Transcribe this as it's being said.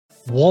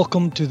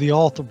Welcome to the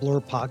Author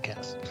Blur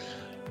podcast.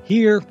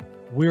 Here,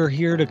 we're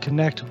here to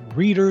connect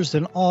readers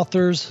and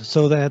authors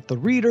so that the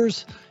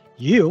readers,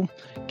 you,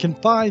 can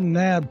find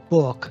that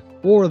book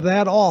or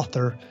that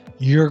author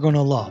you're going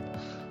to love.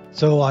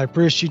 So I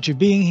appreciate you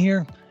being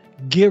here.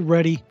 Get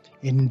ready,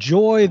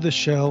 enjoy the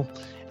show,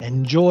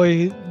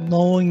 enjoy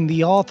knowing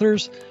the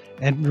authors,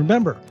 and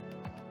remember,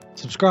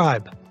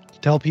 subscribe,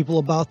 tell people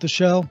about the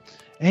show,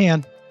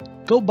 and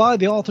go buy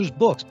the author's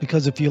books,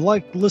 because if you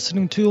like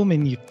listening to them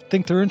and you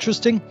think they're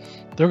interesting,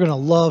 they're going to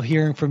love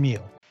hearing from you.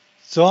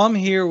 So I'm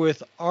here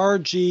with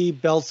R.G.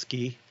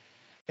 Belsky,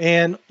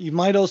 and you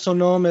might also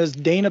know him as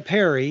Dana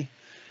Perry,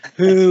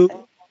 who,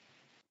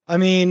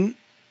 R.G.'s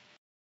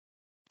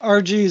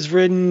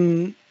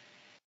written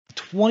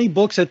 20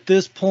 books at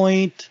this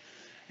point,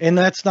 and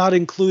that's not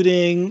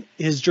including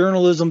his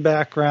journalism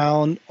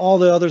background, all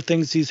the other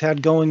things he's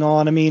had going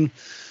on.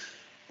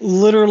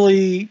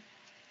 Literally,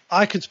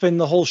 I could spend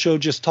the whole show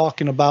just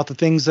talking about the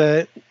things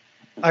that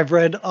I've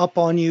read up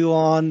on you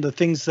on, the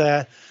things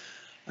that,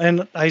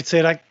 and I'd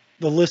say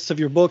the list of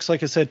your books,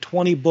 like I said,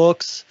 20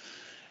 books.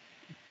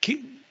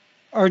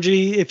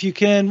 RG, if you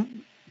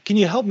can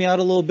you help me out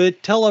a little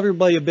bit? Tell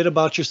everybody a bit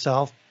about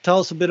yourself. Tell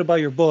us a bit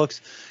about your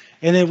books,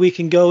 and then we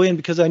can go in,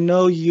 because I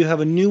know you have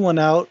a new one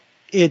out.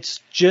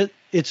 It's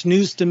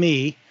news to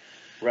me.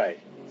 Right.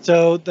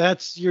 So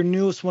that's your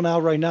newest one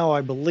out right now,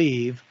 I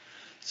believe.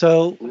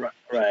 So.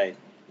 Right.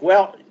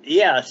 Well,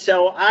 yeah.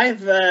 So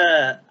I've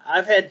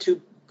had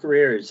two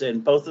careers,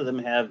 and both of them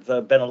have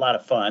been a lot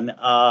of fun.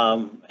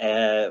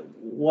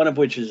 One of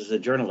which is as a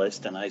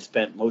journalist, and I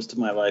spent most of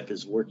my life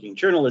as a working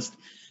journalist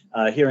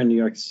here in New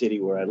York City,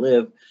 where I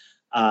live.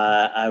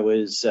 I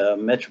was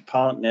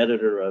metropolitan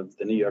editor of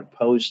the New York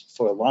Post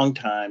for a long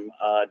time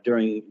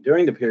during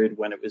the period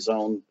when it was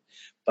owned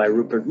by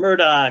Rupert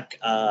Murdoch.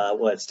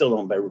 Well, it's still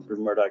owned by Rupert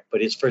Murdoch, but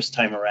his first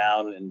time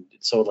around, and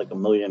it sold like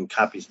 1 million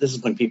copies. This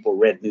is when people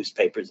read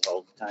newspapers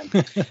all the time.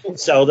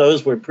 So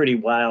those were pretty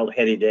wild,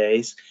 heady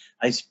days.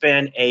 I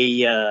spent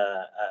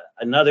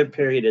another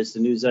period as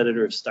the news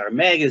editor of Star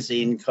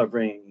Magazine,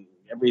 covering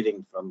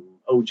everything from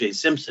O.J.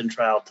 Simpson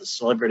trial to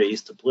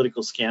celebrities to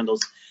political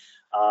scandals.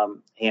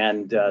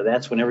 And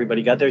that's when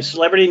everybody got their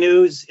celebrity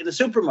news in the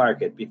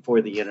supermarket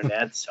before the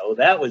internet. So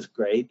that was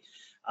great.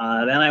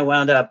 Then I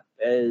wound up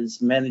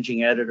as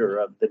managing editor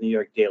of the New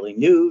York Daily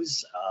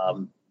News,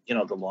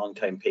 the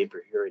longtime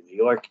paper here in New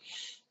York.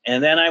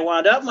 And then I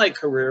wound up my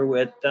career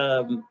with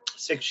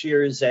 6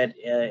 years at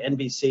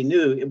NBC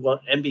News.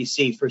 Well,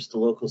 NBC, first the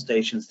local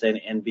stations, then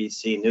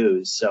NBC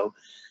News. So,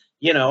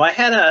 I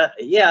had a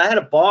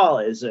ball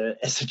as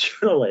a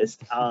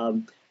journalist.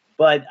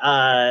 But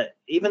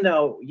even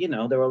though,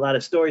 there were a lot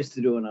of stories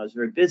to do and I was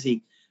very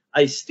busy,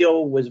 I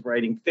still was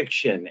writing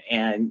fiction.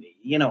 And,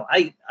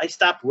 I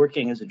stopped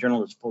working as a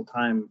journalist full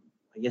time,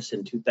 I guess,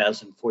 in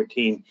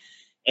 2014.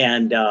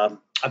 And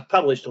I've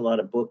published a lot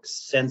of books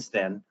since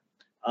then.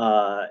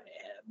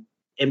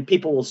 And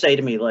people will say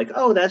to me, like,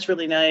 oh, that's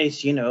really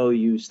nice.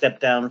 You stepped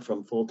down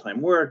from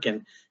full-time work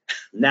and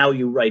now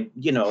you write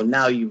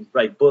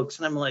books.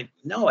 And I'm like,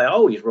 no, I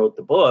always wrote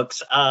the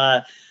books.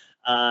 I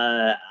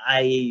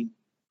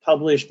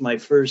published my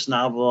first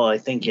novel, I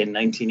think, in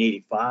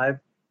 1985.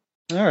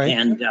 All right.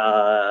 And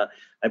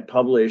I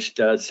published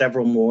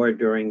several more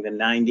during the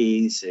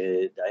 90s.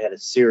 I had a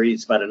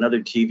series about another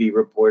TV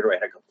reporter. I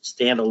had a couple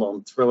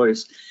standalone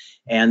thrillers.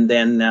 And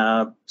then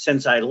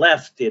since I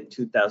left in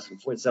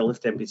 2004, so I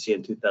left NBC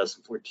in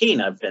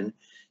 2014, I've been,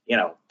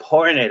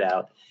 pouring it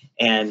out.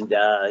 And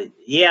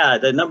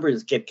the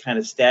numbers get kind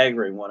of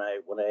staggering when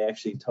I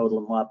actually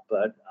total them up.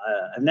 But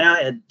I've now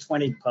had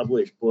 20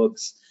 published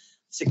books,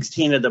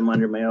 16 of them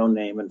under my own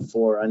name and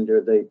 4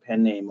 under the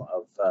pen name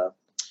of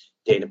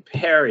Dana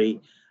Perry.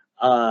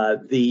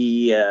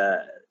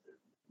 The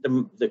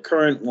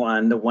current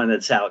one, the one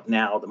that's out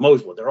now,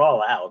 they're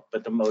all out,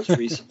 but the most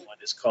recent one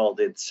is called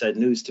It's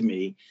News to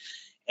Me.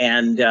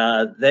 And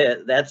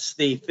that's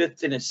the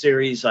 5th in a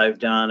series I've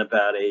done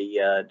about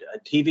a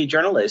TV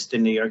journalist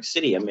in New York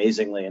City.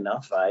 Amazingly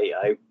enough,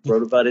 I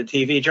wrote about a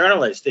TV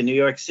journalist in New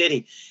York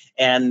City,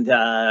 and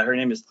her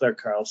name is Claire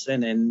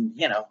Carlson,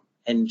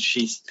 and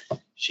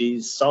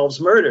she solves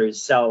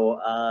murders.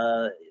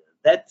 So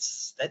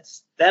that's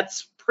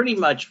pretty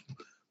much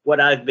what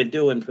I've been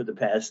doing for the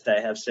past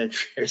half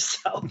century or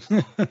so.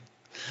 All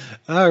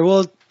right.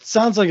 Well, it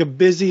sounds like a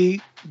busy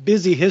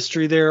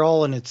history there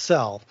all in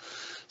itself.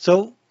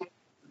 So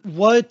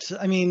what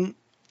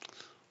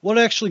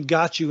actually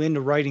got you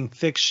into writing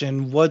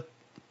fiction? What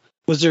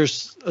was there a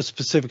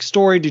specific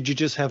story? Did you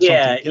just have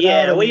something?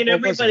 Yeah. Well,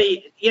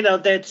 everybody,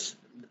 that's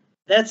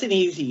an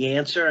easy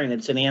answer. And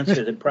it's an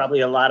answer that probably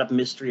a lot of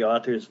mystery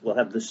authors will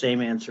have the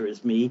same answer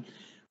as me.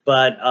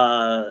 But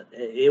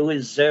it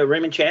was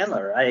Raymond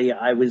Chandler.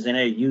 I was in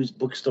a used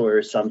bookstore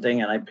or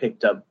something, and I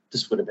picked up,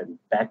 this would have been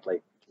back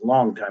like a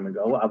long time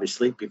ago,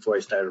 obviously, before I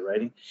started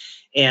writing.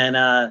 And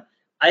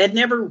I had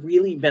never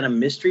really been a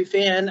mystery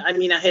fan. I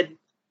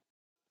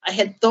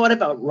had thought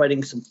about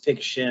writing some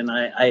fiction.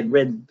 I had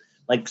read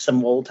like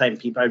some old time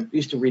people. I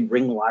used to read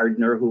Ring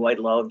Lardner, who I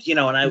loved, and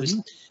I was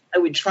I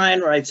would try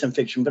and write some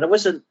fiction, but I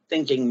wasn't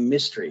thinking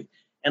mystery.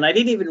 And I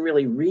didn't even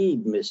really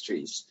read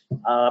mysteries.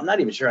 I'm not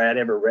even sure I had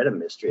ever read a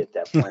mystery at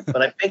that point.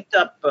 But I picked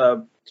up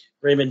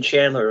Raymond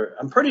Chandler.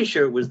 I'm pretty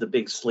sure it was The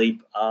Big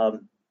Sleep.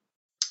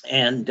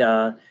 And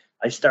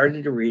I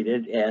started to read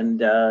it. And,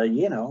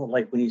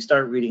 like when you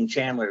start reading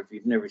Chandler, if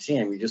you've never seen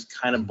him, you're just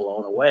kind of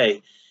blown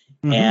away.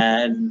 Mm-hmm.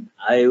 And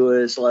I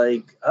was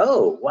like,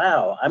 oh,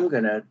 wow,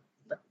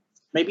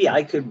 maybe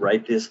I could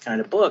write this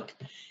kind of book.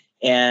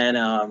 And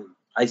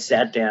I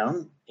sat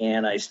down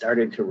and I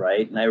started to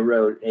write, and I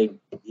wrote a,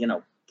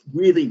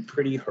 really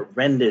pretty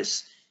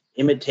horrendous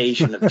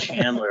imitation of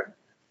Chandler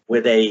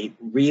with a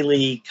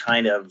really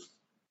kind of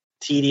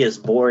tedious,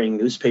 boring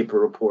newspaper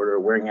reporter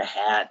wearing a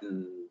hat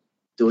and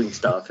doing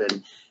stuff.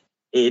 And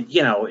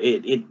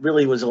it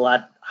really was a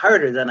lot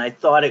harder than I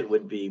thought it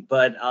would be.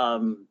 But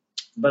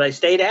I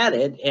stayed at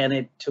it, and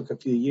it took a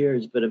few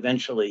years, but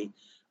eventually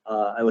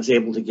I was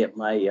able to get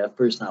my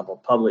first novel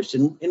published.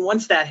 And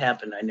once that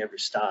happened, I never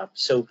stopped.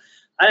 So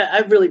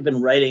I've really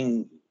been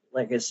writing,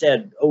 like I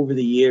said, over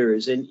the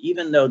years. And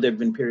even though there have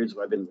been periods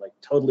where I've been like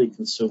totally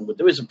consumed with,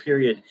 there was a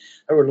period,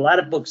 I wrote a lot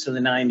of books in the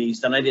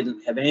 90s, then I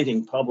didn't have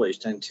anything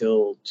published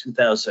until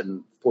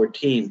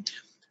 2014.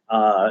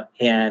 But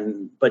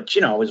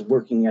I was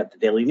working at the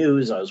Daily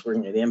News, I was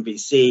working at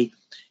NBC,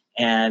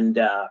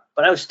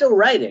 but I was still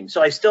writing.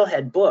 So I still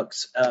had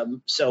books. A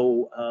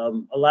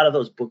lot of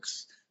those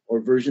books or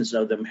versions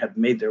of them have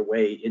made their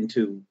way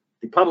into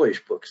the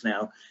published books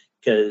now,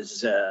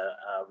 because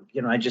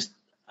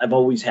I've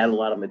always had a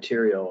lot of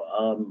material.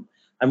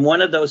 I'm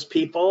one of those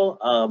people.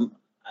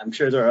 I'm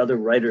sure there are other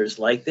writers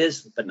like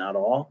this, but not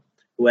all,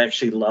 who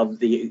actually love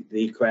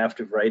the craft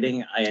of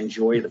writing. I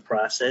enjoy the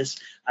process.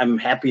 I'm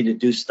happy to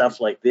do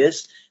stuff like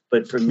this,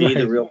 but for me,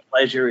 The real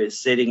pleasure is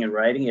sitting and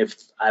writing. If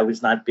I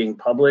was not being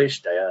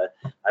published,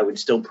 I would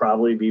still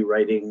probably be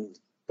writing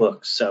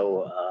books.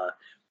 So,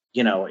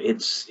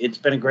 it's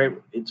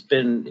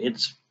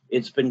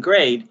been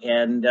great,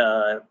 and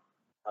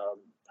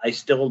I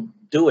still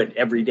do it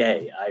every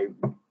day.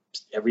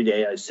 Every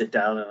day I sit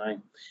down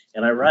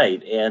and I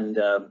write, and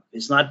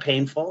it's not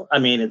painful. I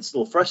mean, it's a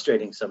little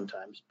frustrating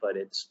sometimes, but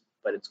it's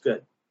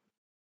good.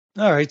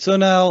 All right. So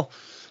now,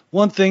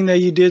 one thing that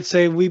you did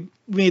say, we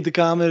made the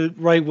comment,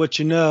 write what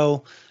you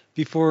know,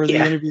 before the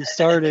interview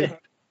started.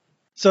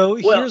 So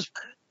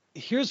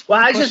here's well,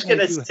 I was just going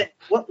to say,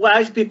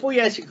 before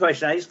you ask your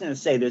question, I was going to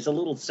say there's a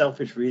little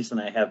selfish reason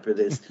I have for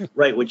this,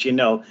 write what you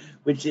know,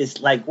 which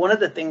is like one of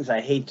the things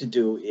I hate to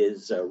do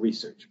is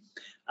research.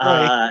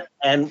 Right.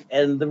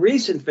 And the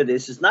reason for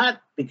this is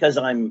not because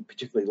I'm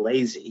particularly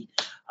lazy,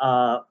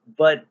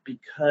 but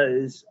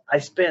because I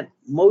spent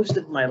most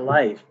of my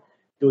life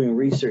doing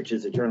research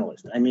as a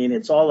journalist. I mean,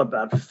 it's all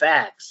about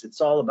facts. It's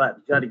all about,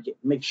 you got to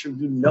make sure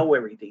you know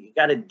everything. You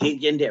got to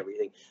dig into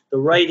everything. The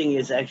writing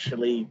is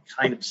actually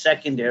kind of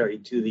secondary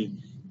to the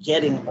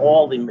getting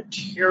all the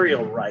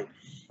material right.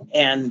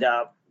 And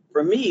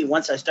for me,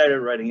 once I started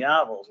writing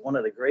novels, one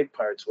of the great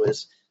parts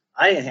was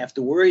I didn't have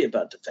to worry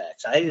about the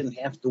facts. I didn't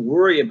have to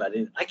worry about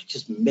it. I could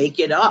just make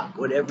it up,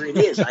 whatever it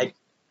is.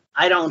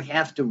 I don't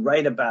have to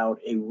write about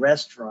a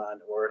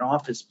restaurant or an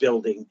office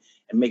building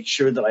and make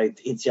sure that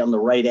it's on the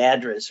right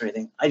address or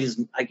anything. I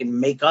can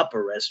make up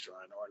a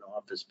restaurant or an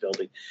office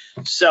building.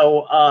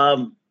 So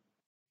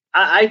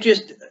I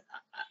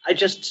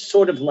just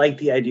sort of like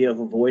the idea of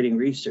avoiding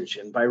research.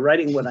 And by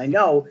writing what I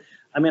know,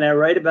 I mean, I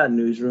write about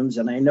newsrooms,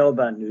 and I know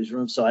about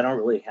newsrooms, so I don't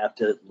really have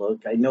to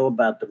look. I know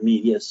about the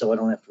media, so I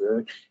don't have to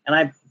look. And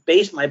I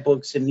base my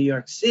books in New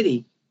York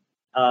City,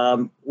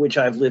 which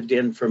I've lived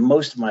in for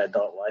most of my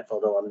adult life,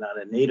 although I'm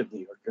not a native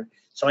New Yorker.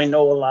 So I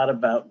know a lot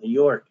about New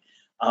York.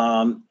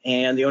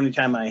 And the only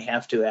time I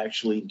have to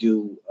actually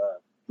do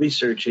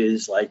research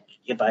is like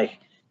if I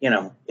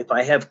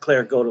have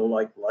Claire go to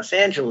like Los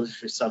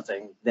Angeles or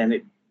something,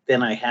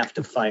 then I have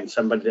to find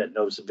somebody that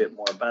knows a bit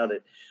more about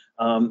it.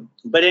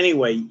 But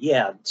anyway,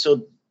 yeah,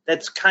 so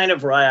that's kind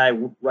of why I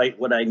write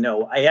what I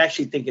know. I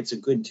actually think it's a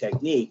good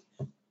technique,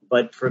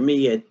 but for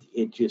me,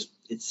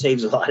 it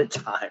saves a lot of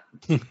time.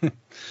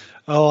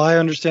 Oh, I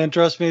understand.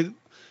 Trust me.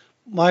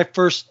 My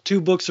first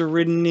two books are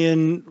written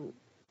in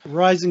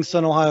Rising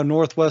Sun, Ohio,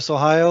 Northwest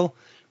Ohio,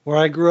 where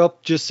I grew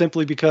up, just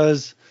simply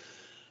because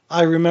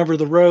I remember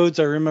the roads.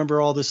 I remember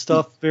all this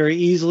stuff very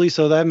easily.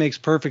 So that makes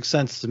perfect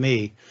sense to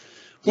me.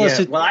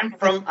 Plus, well,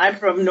 I'm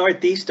from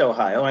Northeast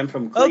Ohio. I'm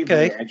from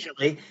Cleveland,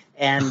 actually.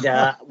 And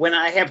when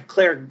I have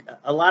Claire,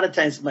 a lot of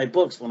times in my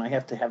books, when I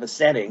have to have a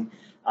setting,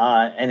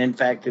 and in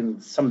fact,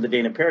 in some of the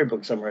Dana Perry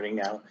books I'm writing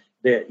now,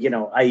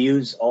 I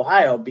use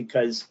Ohio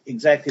because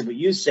exactly what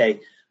you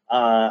say.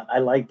 I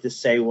like to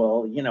say,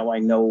 well,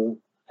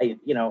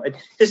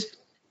 just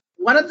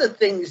one of the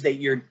things that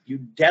you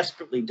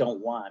desperately don't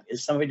want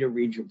is somebody to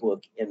read your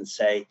book and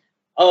say,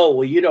 oh,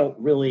 well, you don't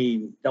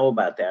really know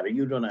about that, or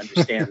you don't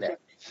understand that.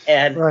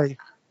 And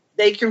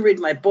they can read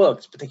my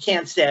books, but they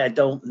can't say I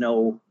don't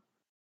know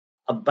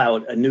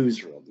about a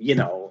newsroom,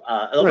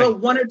 although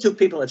one or two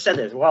people have said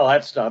this, well,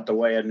 that's not the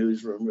way a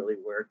newsroom really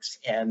works.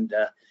 And,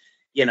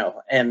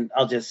 and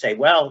I'll just say,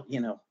 well,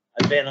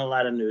 I've been in a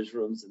lot of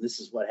newsrooms, and this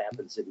is what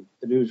happens in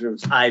the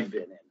newsrooms I've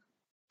been in.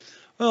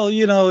 Well,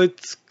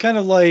 it's kind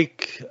of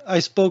like I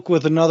spoke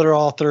with another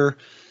author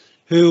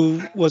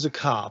who was a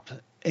cop,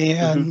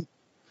 and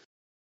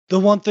the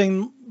one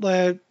thing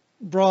that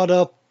brought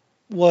up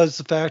was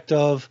the fact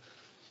of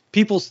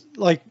people,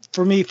 like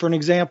for me, for an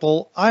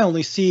example, I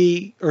only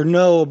see or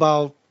know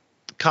about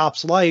the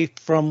cop's life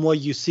from what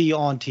you see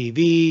on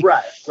TV,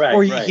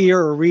 or you hear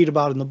or read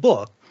about in the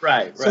book.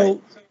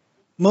 So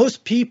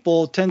most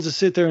people tend to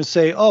sit there and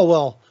say, oh,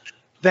 well,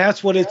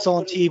 that's what it's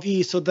on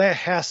TV, so that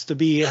has to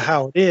be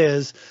how it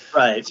is.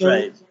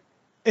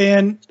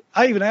 And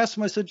I even asked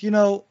him, I said,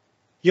 you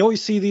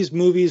always see these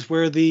movies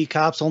where the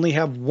cops only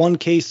have one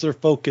case they're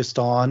focused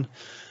on.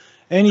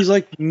 And he's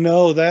like,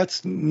 no,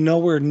 that's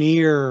nowhere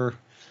near,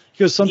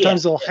 because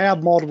sometimes they'll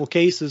have multiple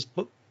cases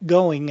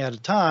going at a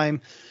time.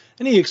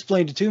 And he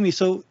explained it to me.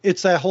 So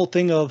it's that whole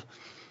thing of,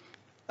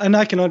 and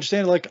I can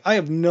understand, like, I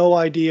have no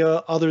idea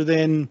other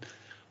than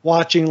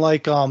watching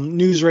like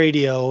news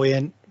radio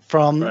and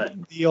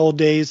from the old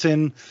days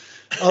and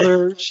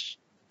other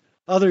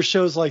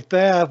shows like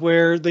that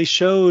where they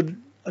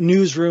showed a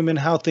newsroom and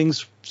how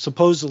things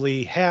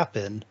supposedly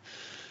happen.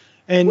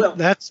 And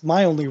that's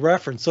my only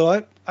reference.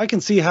 So I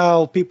can see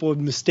how people would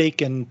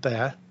mistaken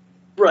that.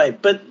 Right.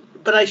 But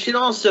I should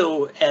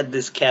also add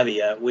this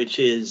caveat, which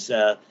is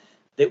that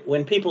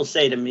when people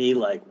say to me,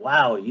 like,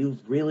 wow,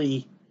 you've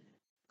really,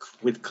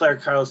 with Claire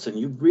Carlson,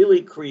 you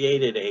really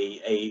created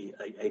a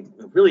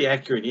really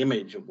accurate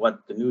image of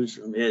what the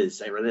newsroom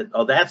is. I read it,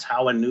 oh, that's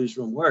how a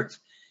newsroom works.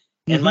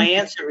 And my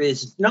answer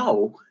is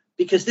no,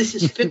 because this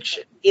is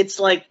fiction. It's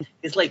like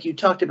you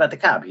talked about the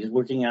cop. He's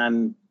working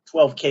on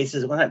 12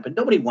 cases at one time, but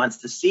nobody wants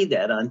to see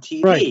that on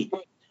TV.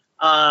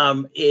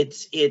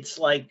 It's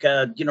like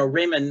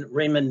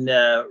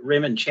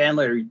Raymond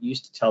Chandler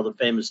used to tell the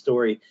famous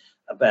story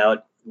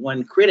about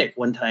one critic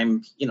one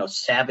time,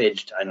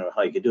 savaged, I don't know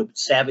how you could do it, but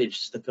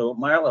savaged the Philip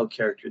Marlowe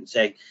character and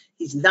saying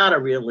he's not a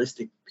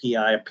realistic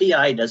PI. A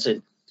PI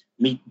doesn't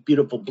meet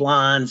beautiful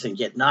blondes and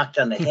get knocked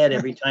on the head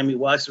every time he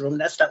walks the room.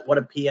 That's not what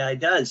a PI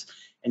does.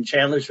 And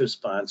Chandler's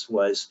response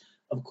was,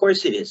 of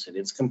course it isn't.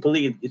 It's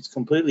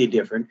completely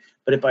different.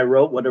 But if I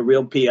wrote what a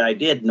real PI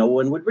did, no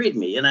one would read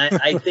me. And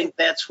I think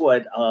that's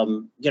what,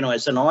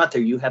 as an author,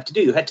 you have to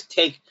do. You have to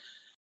take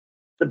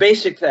the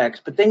basic facts,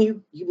 but then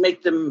you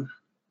make them,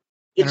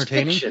 it's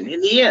fiction. In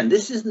the end,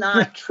 this is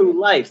not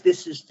true life.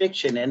 This is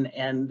fiction.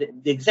 And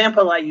the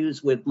example I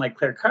use with my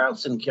Claire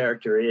Carlson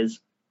character is,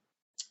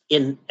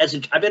 I've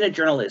been a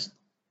journalist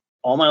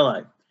all my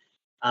life.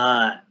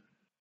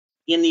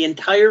 In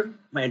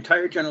my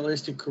entire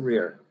journalistic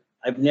career,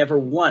 I've never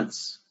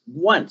once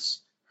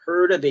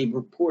heard of a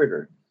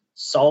reporter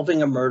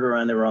solving a murder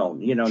on their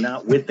own,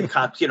 not with the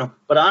cops,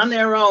 but on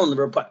their own.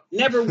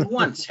 Never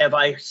once have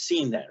I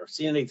seen that or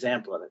seen an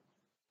example of it.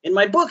 In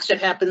my books,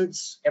 it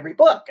happens every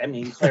book. I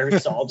mean, Claire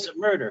solves a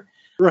murder.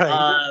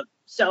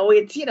 So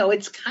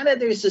it's kind of,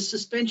 there's a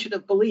suspension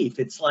of belief.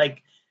 It's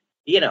like,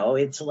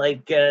 it's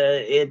like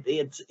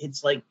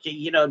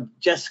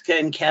Jessica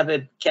and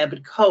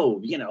Cabot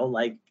Cove,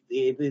 like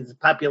it's a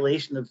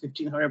population of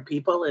 1,500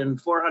 people and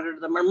 400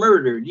 of them are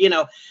murdered,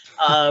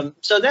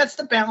 So that's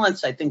the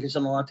balance, I think, as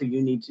an author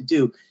you need to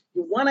do.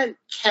 You want to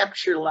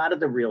capture a lot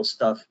of the real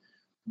stuff,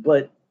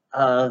 but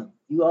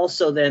you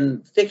also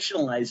then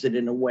fictionalize it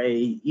in a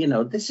way,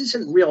 this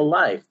isn't real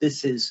life.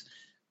 This is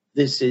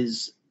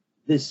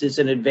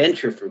an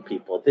adventure for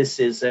people. This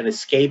is an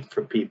escape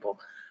for people.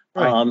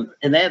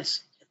 And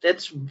that's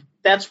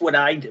what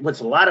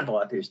a lot of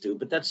authors do,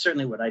 but that's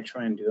certainly what I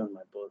try and do in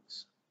my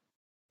books.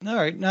 All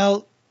right.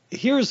 Now,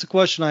 here's the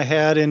question I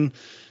had, and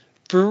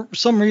for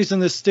some reason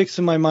this sticks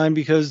in my mind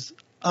because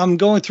I'm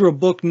going through a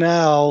book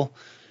now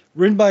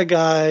written by a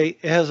guy.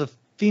 It has a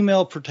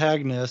female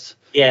protagonist.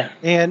 Yeah.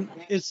 And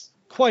it's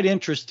quite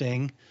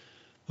interesting,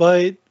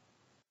 but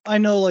I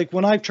know, like,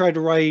 when I've tried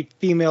to write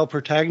female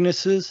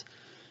protagonists,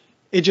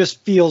 it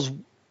just feels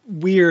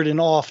weird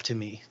and off to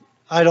me.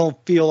 I don't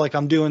feel like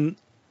I'm doing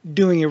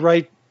it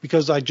right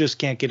because I just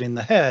can't get in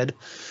the head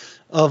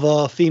of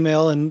a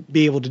female and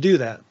be able to do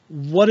that.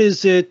 What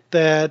is it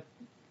that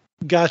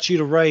got you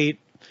to write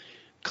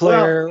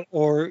Claire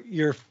or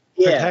your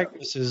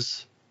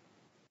protagonists?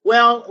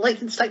 Well,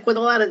 it's like with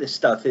a lot of this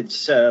stuff,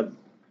 it's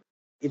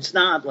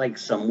not like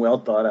some well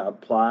thought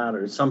out plot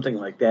or something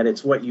like that.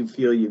 It's what you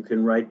feel you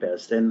can write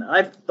best. And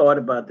I've thought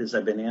about this.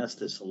 I've been asked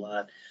this a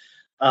lot.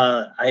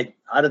 Out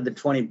of the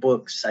 20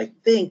 books, I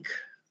think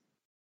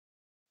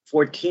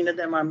 14 of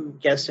them, I'm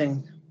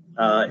guessing,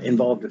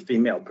 involved a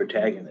female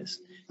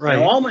protagonist. Right.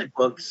 Now, all my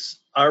books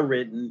are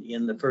written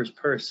in the first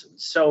person.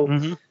 So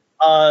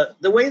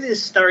the way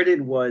this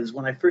started was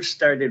when I first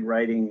started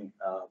writing,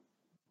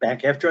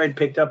 back after I'd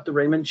picked up the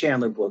Raymond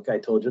Chandler book, I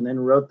told you, and then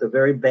wrote the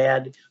very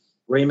bad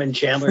Raymond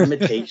Chandler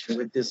imitation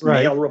with this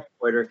male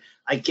reporter.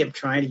 I kept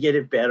trying to get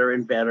it better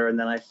and better. And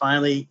then I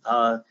finally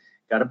got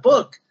a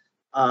book,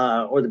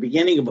 or the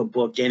beginning of a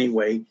book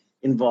anyway,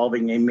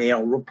 involving a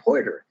male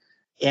reporter.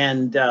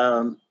 And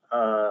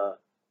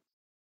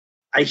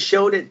I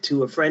showed it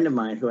to a friend of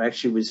mine who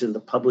actually was in the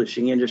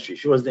publishing industry.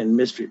 She wasn't in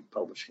mystery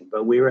publishing,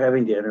 but we were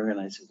having dinner,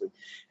 and I said,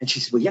 and she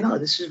said, well,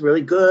 this is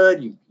really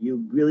good.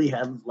 You really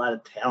have a lot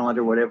of talent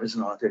or whatever as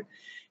an author.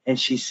 And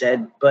she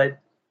said, but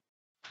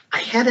I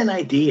had an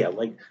idea.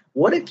 Like,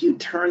 what if you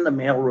turn the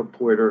male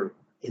reporter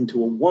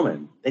into a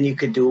woman? Then you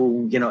could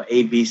do,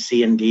 A, B,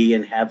 C, and D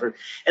and have her.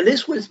 And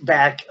this was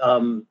back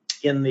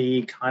in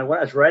the kind when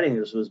I was writing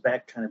this was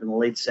back kind of in the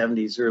late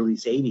 70s, early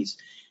 80s.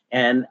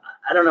 And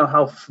I don't know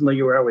how familiar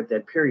you are with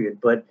that period,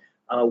 but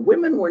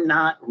women were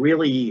not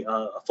really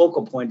a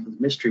focal point of the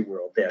mystery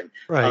world then.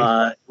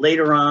 Right.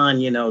 Later on,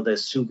 the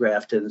Sue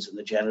Graftons and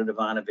the Janet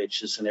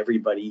Ivanoviches and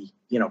everybody,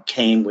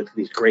 came with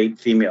these great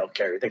female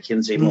characters, the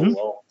Kinsey Malone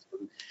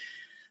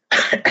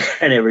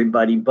and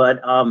everybody.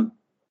 But, when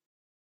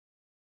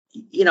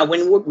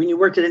you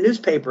worked in a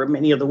newspaper,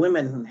 many of the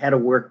women had to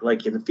work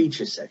like in the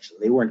feature section.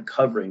 They weren't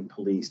covering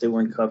police. They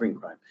weren't covering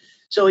crime.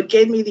 So it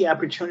gave me the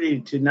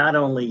opportunity to not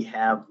only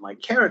have my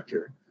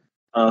character,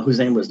 whose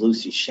name was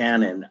Lucy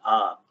Shannon,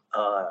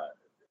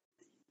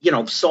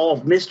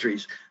 solve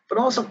mysteries, but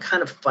also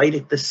kind of fight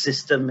at the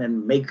system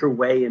and make her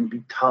way and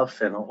be tough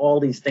and all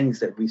these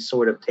things that we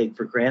sort of take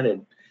for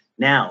granted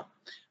now.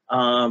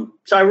 So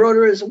I wrote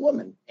her as a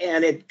woman,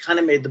 and it kind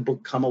of made the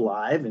book come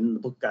alive, and the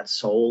book got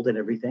sold and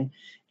everything.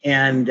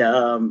 And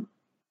then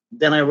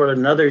I wrote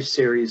another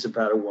series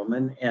about a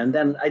woman, and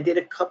then I did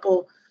a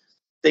couple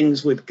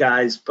things with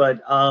guys,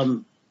 but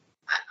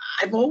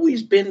I've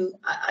always been,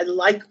 I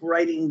like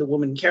writing the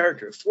woman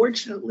character.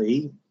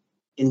 Fortunately,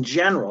 in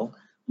general,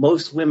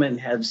 most women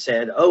have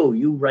said, oh,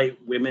 you write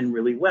women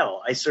really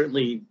well. I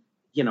certainly,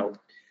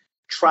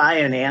 try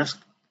and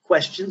ask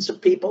questions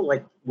of people,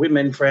 like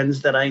women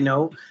friends that I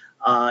know.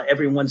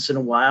 Every once in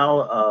a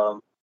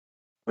while,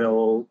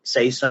 will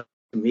say something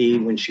to me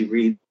when she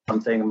reads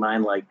something of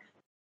mine, like,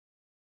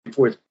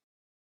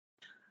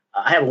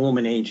 I have a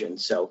woman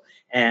agent,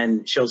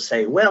 and she'll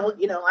say, well,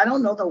 I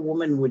don't know that a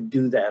woman would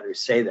do that or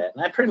say that.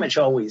 And I pretty much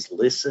always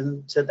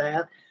listen to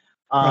that.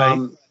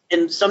 Right.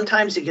 And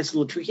sometimes it gets a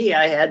little tricky.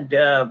 I had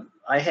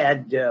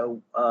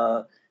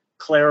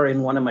Claire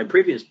in one of my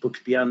previous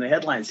books, Beyond the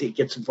Headlines. It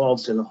gets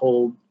involved in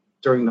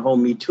during the whole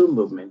Me Too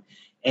movement.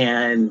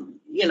 And,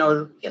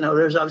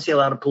 there's obviously a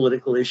lot of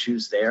political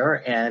issues there.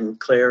 And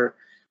Claire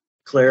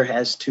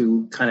has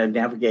to kind of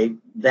navigate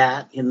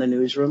that in the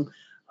newsroom.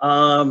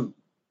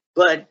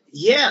 But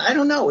yeah, I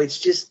don't know. It's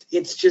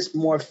just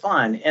more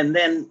fun. And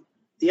then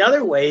the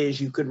other way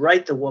is you could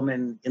write the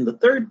woman in the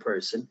third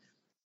person,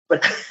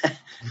 but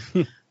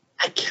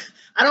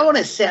I don't want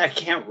to say I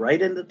can't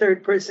write in the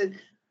third person.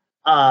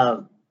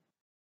 I've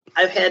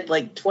had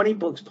like 20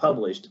 books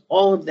published.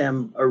 All of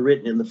them are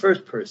written in the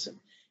first person.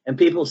 And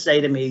people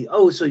say to me,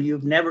 oh, so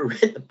you've never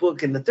written a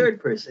book in the third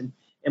person?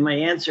 And my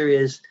answer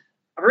is,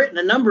 I've written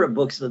a number of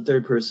books in the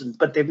third person,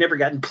 but they've never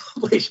gotten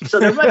published. So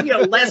there might be a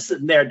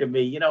lesson there to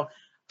me.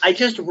 I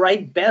just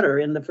write better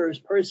in the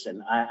first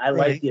person. I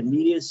like the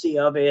immediacy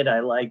of it. I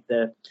like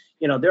there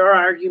are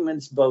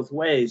arguments both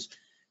ways.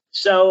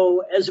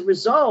 So as a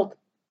result,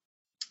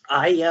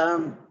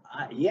 I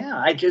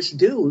just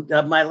do.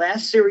 My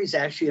last series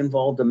actually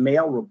involved a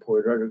male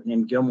reporter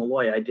named Gil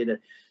Malloy. I did a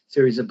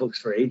series of books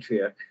for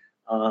Atria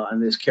on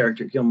this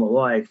character, Gil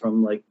Malloy,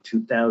 from like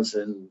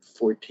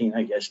 2014,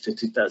 I guess, to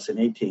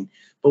 2018.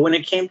 But when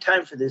it came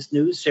time for this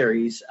new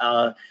series,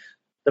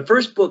 the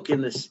first book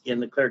in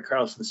the Claire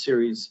Carlson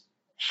series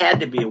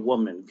had to be a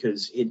woman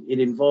because it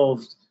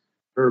involved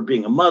her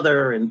being a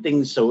mother and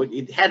things. So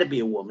it had to be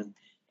a woman.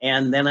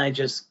 And then I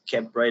just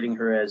kept writing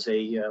her as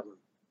a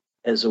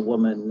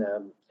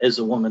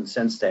woman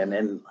since then.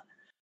 And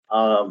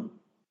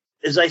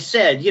as I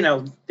said,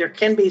 there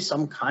can be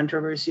some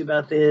controversy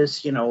about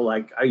this,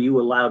 like, are you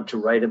allowed to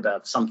write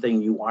about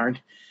something you aren't?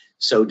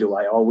 So do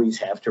I always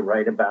have to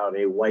write about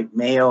a white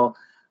male?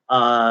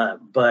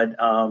 But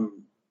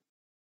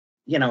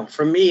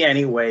for me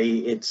anyway,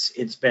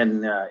 it's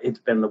been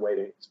the way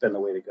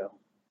to go.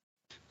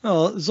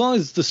 Well, as long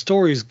as the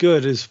story is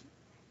good is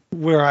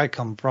where I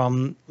come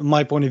from.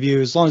 My point of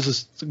view, as long as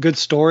it's a good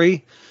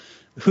story,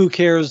 who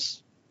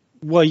cares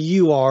what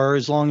you are,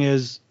 as long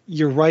as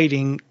you're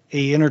writing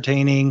a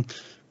entertaining,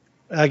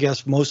 I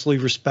guess mostly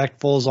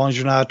respectful, as long as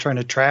you're not trying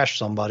to trash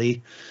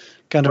somebody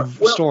kind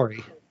of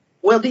story.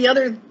 Well, the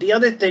other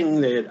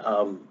thing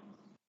that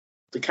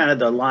the kind of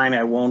the line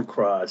I won't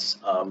cross,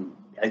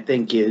 I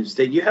think, is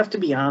that you have to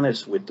be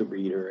honest with the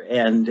reader.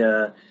 And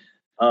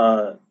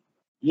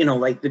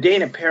like the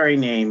Dana Perry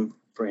name,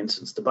 for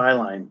instance, the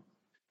byline,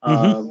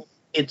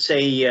 it's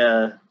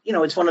a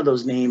it's one of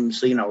those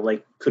names,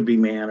 like could be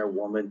man or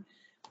woman.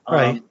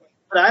 Right.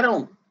 But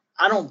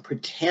I don't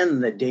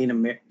pretend that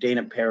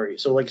Dana Perry.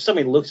 So like if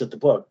somebody looks at the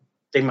book,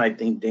 they might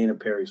think Dana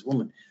Perry's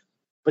woman,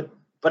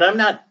 but I'm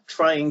not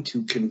trying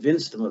to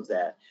convince them of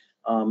that.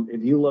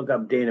 If you look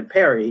up Dana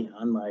Perry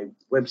on my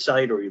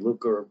website, or you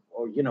look or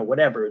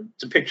whatever,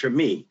 it's a picture of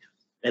me,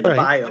 and the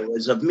bio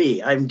is of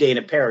me. I'm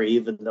Dana Perry,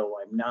 even though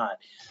I'm not.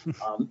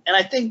 And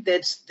I think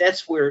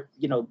that's where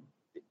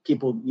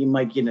people, you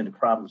might get into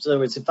problems. In other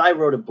words, if I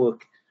wrote a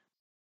book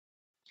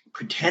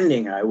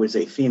pretending I was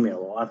a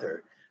female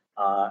author.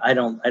 I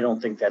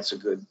don't think that's a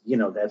good,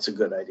 that's a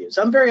good idea.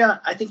 So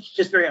I think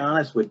just very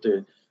honest with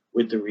the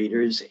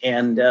readers,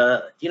 and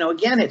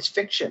again, it's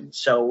fiction.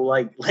 So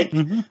like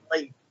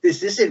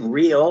this isn't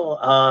real.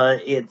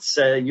 It's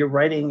you're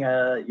writing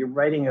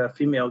a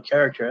female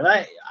character, and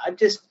I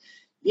just,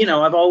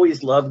 I've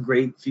always loved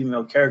great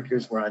female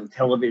characters. We're on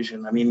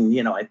television. I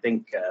mean, I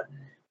think.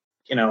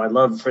 I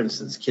love, for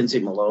instance, Kinsey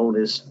Malone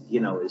is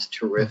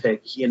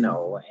terrific, and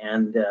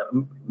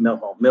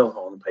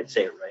Milhone, if I'd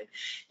say it right.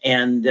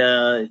 And,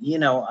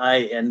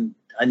 and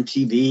on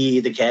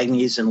TV, the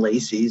Cagneys and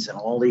Lacey's and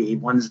all the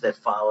ones that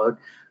followed,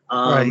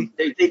 Right.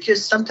 they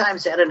just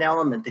sometimes add an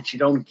element that you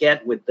don't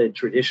get with the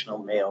traditional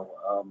male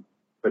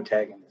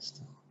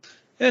protagonist.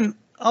 And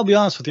I'll be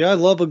honest with you, I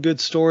love a good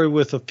story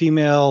with a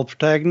female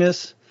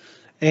protagonist.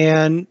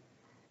 And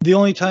the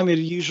only time it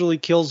usually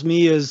kills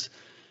me is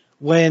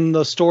when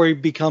the story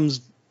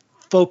becomes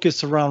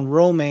focused around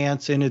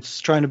romance and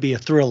it's trying to be a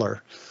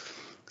thriller.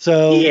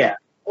 So yeah,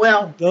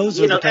 well, those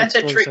are the that's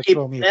a tricky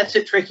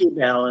a tricky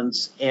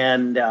balance,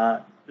 and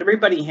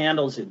everybody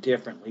handles it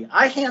differently.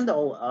 I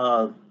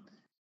handle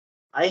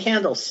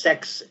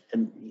sex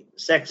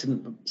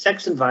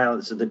and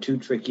violence are the two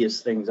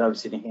trickiest things,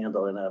 obviously, to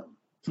handle in a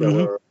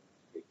thriller.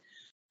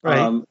 Mm-hmm.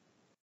 Right.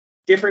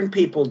 Different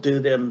people do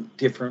them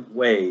different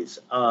ways.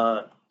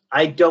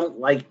 I don't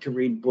like to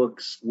read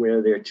books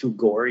where they're too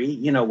gory,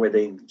 where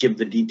they give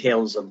the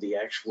details of the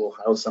actual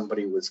how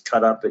somebody was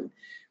cut up and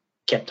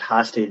kept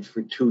hostage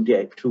for 2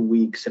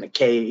 weeks in a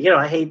cave.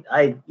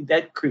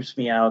 That creeps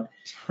me out.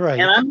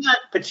 Right. And I'm not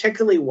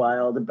particularly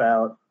wild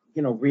about,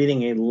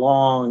 reading a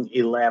long,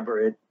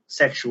 elaborate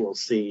sexual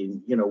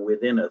scene,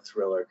 within a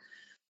thriller.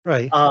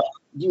 Right.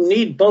 You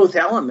need both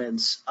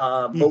elements,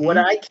 but what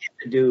I tend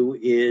to do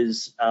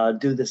is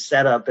do the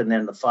setup and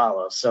then the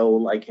follow. So,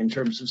 like in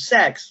terms of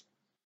sex,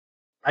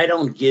 I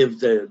don't give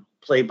the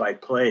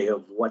play-by-play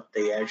of what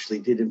they actually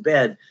did in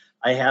bed.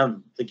 I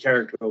have the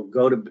character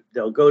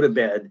they'll go to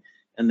bed,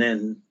 and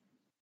then,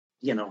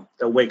 they'll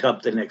wake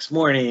up the next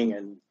morning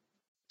and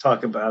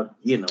talk about,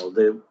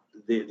 the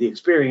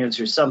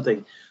experience or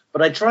something.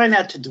 But I try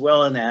not to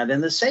dwell on that.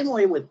 And the same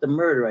way with the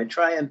murder, I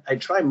try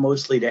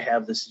mostly to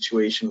have the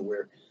situation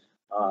where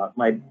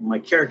my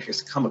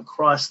characters come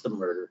across the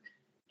murder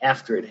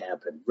after it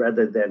happened,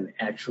 rather than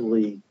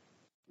actually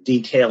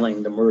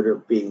detailing the murder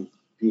being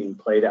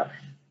played out.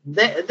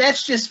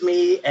 That's just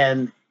me.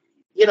 And,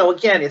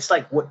 again, it's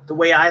like the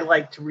way I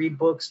like to read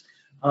books.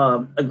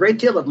 A great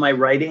deal of my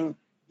writing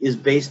is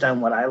based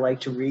on what I like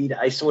to read.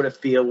 I sort of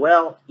feel,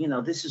 well,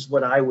 this is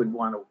what I would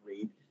want to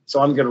read, so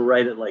I'm going to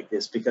write it like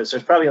this, because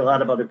there's probably a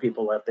lot of other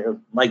people out there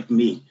like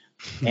me.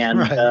 And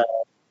right.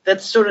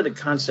 That's sort of the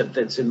concept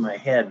that's in my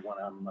head when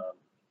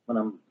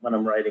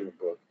I'm writing a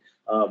book.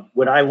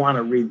 Would I want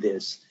to read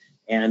this?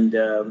 And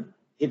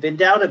if in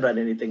doubt about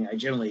anything, I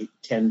generally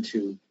tend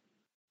to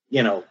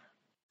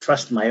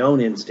trust my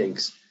own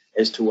instincts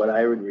as to what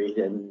I would read,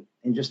 and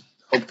just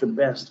hope for the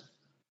best.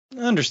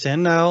 I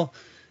understand. Now,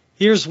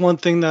 here's one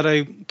thing that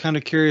I'm kind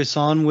of curious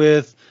on,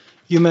 with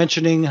you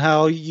mentioning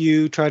how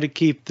you try to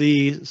keep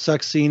the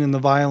sex scene and the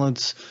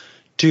violence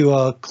to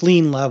a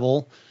clean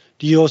level.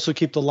 Do you also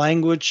keep the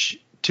language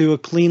to a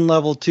clean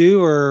level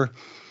too, or?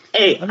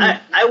 Hey,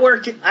 I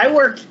worked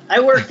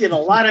in a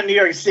lot of New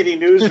York City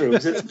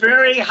newsrooms. It's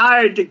very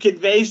hard to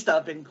convey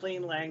stuff in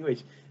clean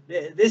language.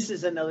 This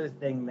is another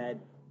thing that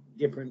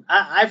different.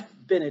 I've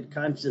been at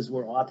conferences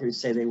where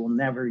authors say they will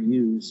never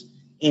use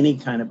any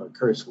kind of a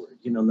curse word,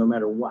 no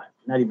matter what,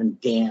 not even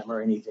damn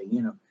or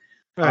anything,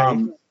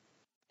 Right.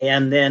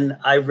 And then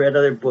I've read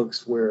other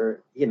books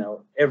where,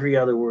 every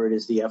other word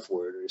is the F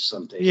word or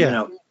something,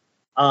 Yeah.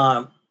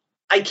 I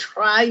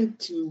try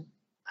to,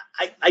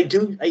 I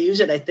use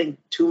it, I think,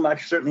 too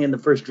much, certainly in the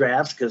first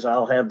drafts, because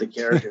I'll have the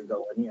character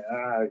going,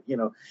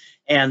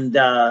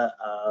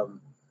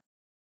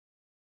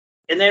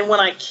 and then when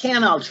I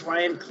can, I'll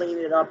try and clean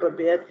it up a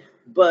bit.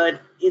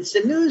 But it's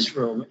a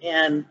newsroom,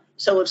 and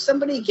so if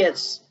somebody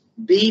gets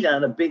beat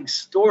on a big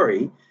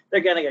story,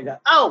 they're going to go,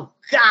 "Oh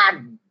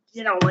God,"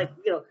 they're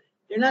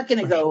not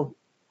going to go,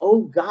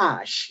 "Oh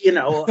gosh,"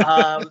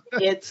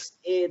 It's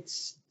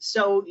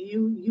so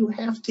you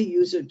have to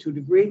use it to a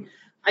degree.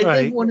 I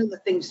think one of the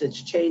things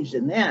that's changed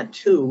in that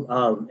too,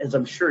 as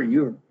I'm sure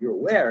you're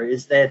aware,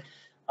 is that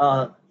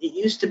it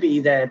used to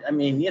be that,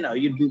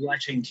 you'd be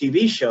watching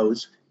TV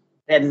shows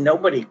and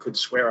nobody could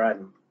swear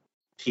on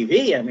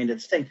TV.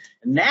 It's thing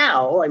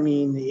now.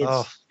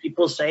 It's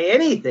people say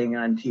anything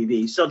on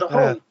TV. So the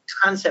whole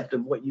concept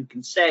of what you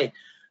can say,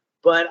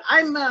 but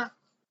I'm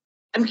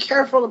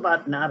careful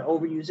about not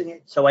overusing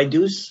it. So I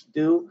do,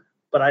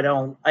 but I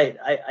don't.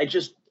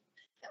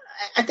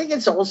 I think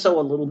it's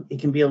also it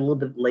can be a little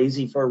bit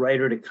lazy for a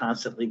writer to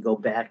constantly go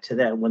back to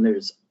that when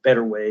there's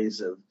better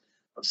ways of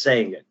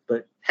saying it.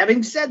 But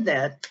having said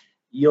that,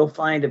 you'll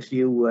find a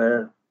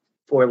few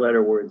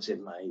 4-letter words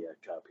in my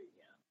copy.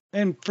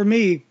 Yeah. And for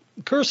me,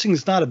 cursing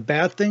is not a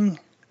bad thing,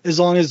 as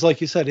long as,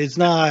 like you said, it's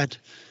not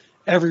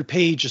every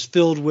page is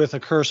filled with a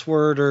curse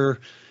word, or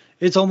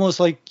it's almost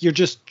like you're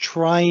just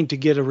trying to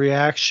get a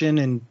reaction,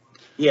 and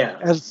Yeah.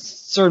 at a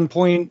certain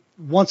point,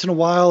 once in a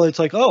while, it's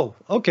like, oh,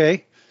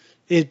 okay,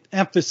 it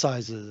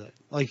emphasizes it.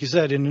 Like you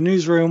said, in the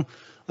newsroom,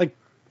 like,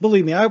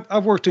 believe me,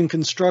 I've worked in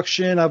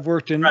construction, I've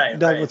worked in Right.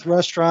 dealt Right. with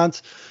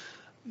restaurants.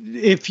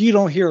 If you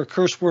don't hear a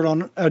curse word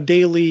on a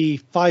daily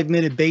 5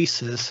 minute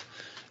basis,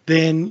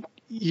 then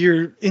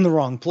you're in the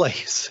wrong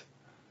place.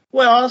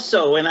 Well,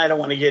 also, and I don't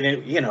want to get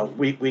in,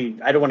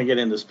 I don't want to get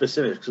into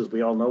specifics because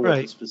we all know what the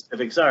Right.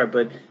 specifics are,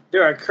 but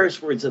there are curse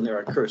words and there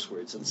are curse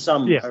words, and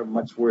some Yeah. are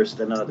much worse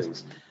than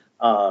others.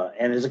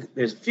 And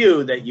there's a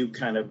few that you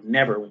kind of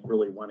never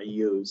really want to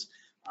use.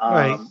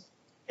 Right.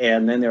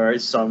 And then there are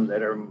some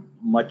that are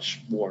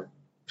much more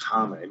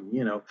common.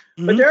 But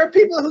Hmm. there are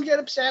people who get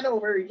upset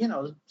over,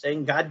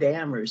 saying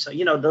goddamn or so,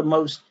 the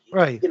most,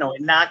 Right.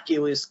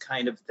 innocuous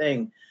kind of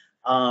thing.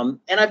 And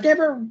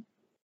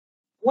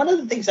one of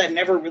the things I've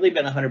never really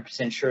been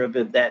 100% sure of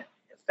if that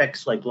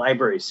affects like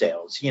library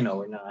sales,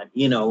 or not.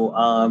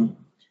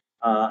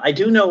 I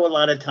do know a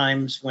lot of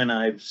times when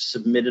I've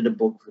submitted a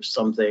book for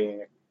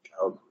something,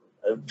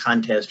 a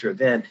contest or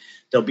event,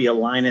 there'll be a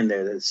line in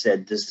there that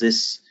said, "Does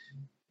this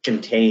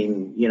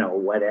contain,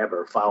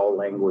 whatever foul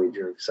language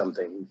or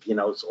something,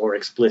 or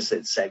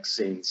explicit sex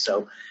scenes?"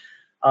 So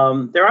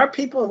there are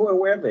people who are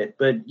aware of it,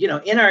 but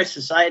in our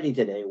society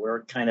today,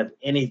 where kind of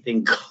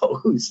anything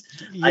goes,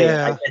 I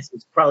Yeah. guess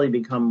it's probably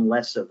become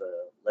less of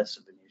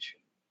an issue.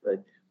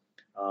 But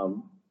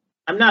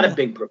I'm not a Well,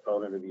 big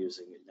proponent of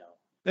using it. No.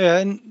 yeah,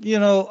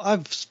 and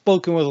I've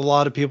spoken with a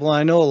lot of people. And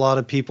I know a lot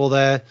of people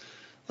that,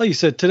 like you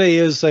said, today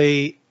is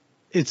a.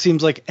 It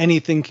seems like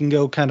anything can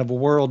go kind of a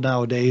world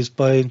nowadays,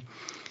 but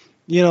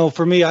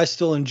for me, I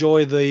still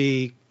enjoy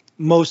the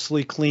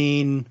mostly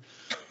clean.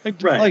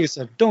 Like Right. I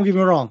said, don't get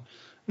me wrong,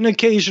 an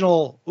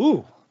occasional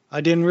 "ooh,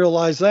 I didn't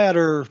realize that"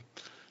 or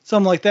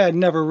something like that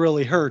never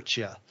really hurts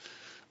you.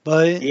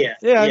 But Yeah.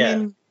 yeah, I Yeah.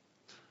 mean,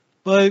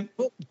 but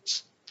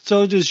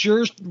so does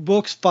your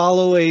books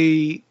follow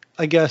a?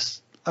 I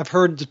guess I've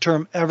heard the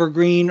term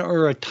evergreen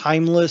or a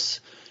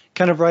timeless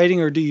kind of writing,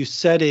 or do you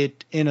set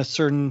it in a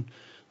certain,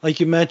 like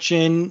you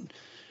mentioned,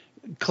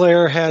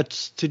 Claire had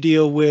to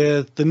deal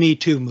with the Me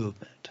Too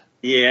movement.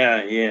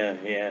 Yeah, yeah,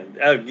 yeah.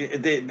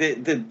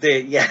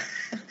 Yeah.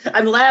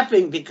 I'm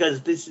laughing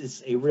because this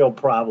is a real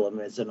problem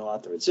as an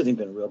author. It's certainly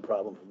been a real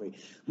problem for me.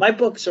 My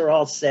books are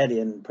all set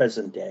in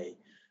present day.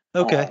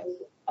 Uh, Okay.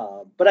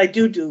 but I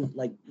do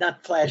like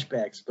not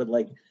flashbacks, but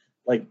like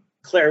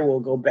Claire will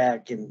go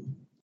back and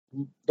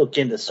look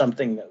into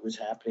something that was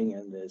happening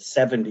in the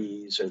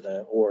 70s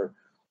or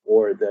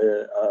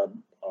the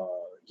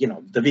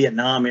the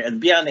Vietnam, and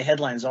Beyond the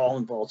Headlines all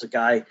involves a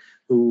guy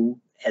who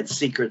had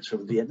secrets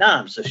from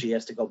Vietnam, so she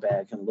has to go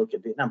back and look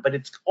at Vietnam. But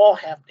it's all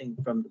happening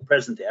from the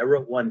present day. I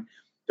wrote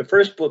the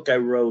first book I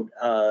wrote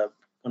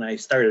when I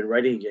started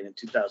writing again in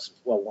 2000.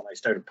 Well, when I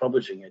started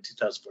publishing in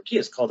 2014,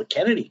 it's called The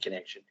Kennedy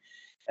Connection,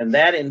 and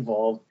that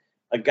involved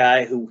a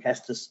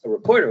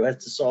reporter who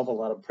has to solve a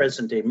lot of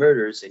present day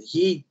murders, and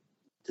he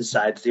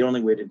decides the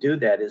only way to do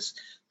that is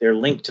they're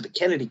linked to the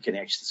Kennedy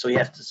connection. So he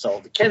has to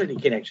solve the Kennedy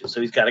connection. So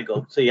you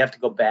have to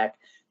go back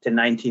to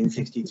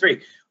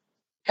 1963.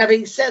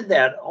 Having said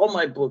that, all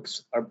my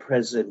books are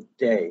present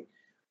day,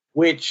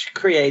 which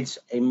creates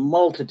a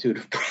multitude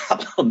of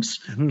problems.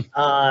 Mhm.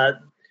 Uh,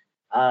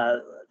 uh,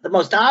 the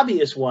most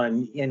obvious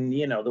one, and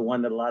the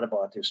one that a lot of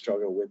authors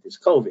struggle with, is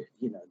COVID.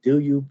 Do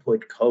you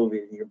put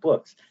COVID in your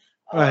books?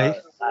 Right.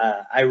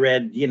 I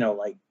read,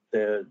 like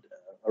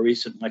a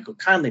recent Michael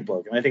Connelly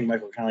book, and I think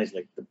Michael Connelly's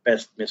like the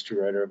best mystery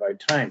writer of our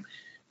time.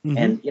 Hmm.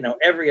 And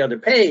every other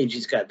page,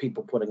 he's got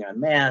people putting on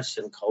masks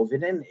and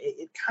COVID, and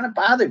it kind of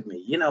bothered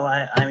me.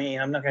 I mean,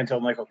 I'm not going to tell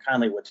Michael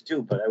Connelly what to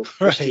do, but I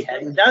wish he Right.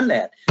 hadn't done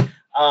that.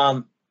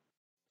 Um,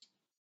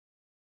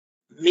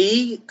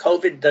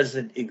 COVID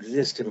doesn't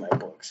exist in my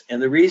books,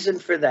 and the reason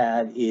for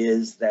that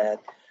is that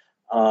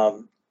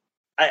um,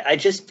 I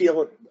just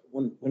feel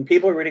when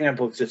people are reading my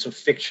books, it's a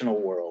fictional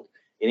world.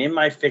 And in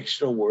my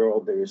fictional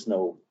world, there is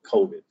no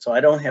COVID. So I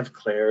don't have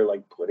Claire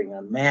like putting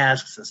on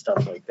masks and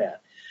stuff like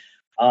that.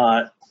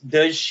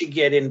 Does she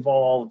get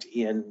involved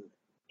in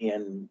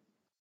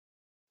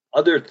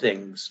other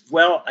things?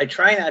 Well, I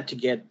try not to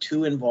get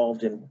too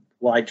involved in.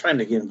 Well, I try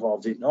to get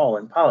involved in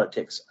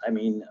politics. I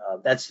mean,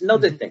 that's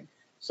another Mhm. thing.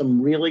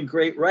 Some really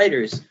great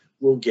writers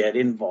will get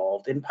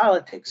involved in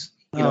politics,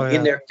 Oh in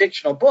yeah. their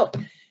fictional book,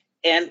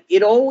 and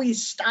it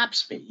always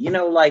stops me.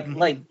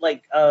 Hmm.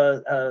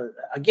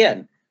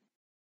 Again,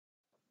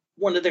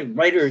 one of the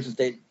writers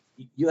that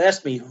you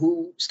asked me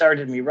who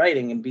started me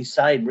writing, and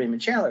beside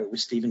Raymond Chandler, it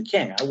was Stephen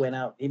King. I went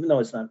out, even though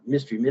it's not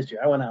mystery,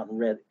 I went out and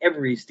read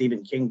every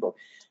Stephen King book,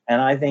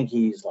 and I think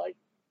he's like,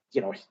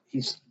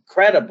 he's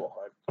incredible,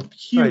 a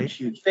Right.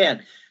 huge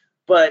fan.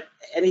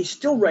 And he's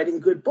still writing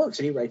good books,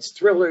 and he writes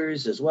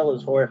thrillers as well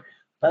as horror.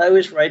 But I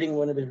was reading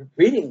one of his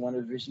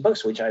recent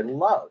books, which I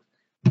love.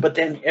 But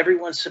then every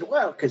once in a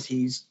while, because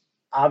he's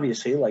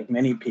obviously, like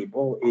many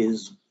people,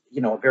 is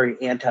a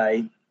very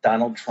anti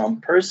Donald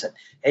Trump person,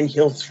 and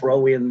he'll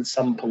throw in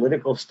some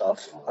political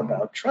stuff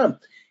about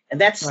Trump. And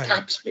that Right.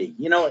 stops me.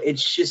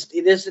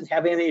 It doesn't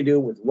have anything to do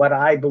with what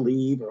I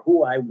believe or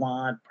who I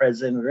want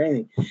president or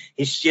anything.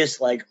 It's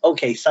just like,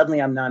 okay,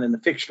 suddenly I'm not in the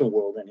fictional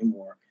world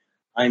anymore.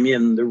 I'm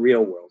in the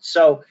real world.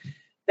 So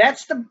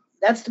that's the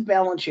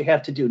balance you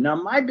have to do. Now,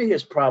 my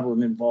biggest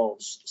problem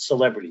involves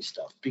celebrity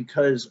stuff,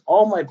 because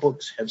all my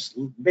books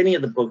many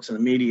of the books in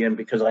the media, and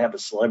because I have a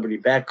celebrity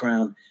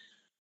background,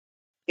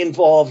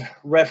 involve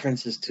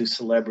references to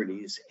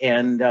celebrities.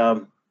 And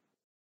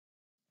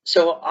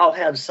so I'll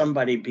have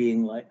somebody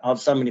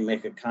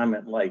make a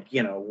comment like,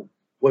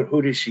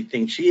 who does she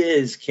think she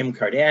is, Kim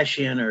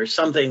Kardashian or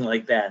something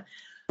like that.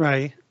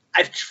 Right.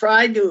 I've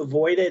tried to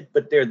avoid it,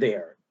 but they're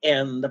there.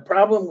 And the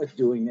problem with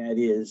doing that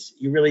is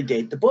you really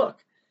date the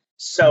book.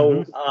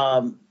 So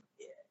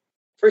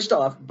first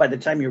off, by the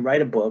time you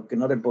write a book,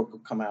 another book will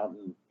come out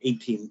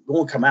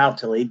won't come out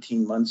till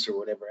 18 months or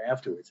whatever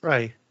afterwards.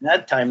 Right. And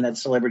that time, that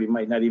celebrity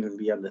might not even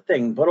be on the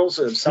thing. But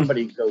also, if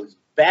somebody goes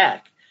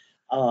back,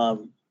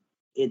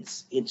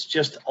 it's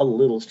just a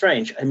little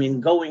strange. I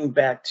mean, going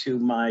back to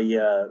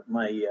my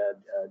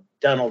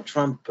Donald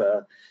Trump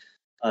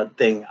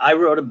thing, I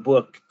wrote a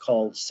book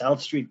called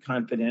South Street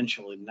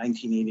Confidential in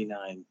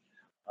 1989,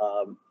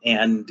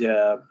 and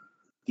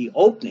the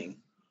opening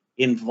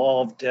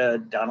involved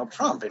Donald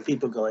Trump, and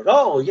people go like,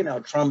 "Oh,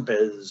 Trump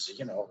is,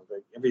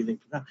 everything."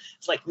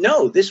 It's like,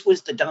 no, this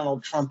was the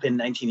Donald Trump in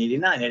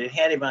 1989, and it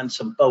had him on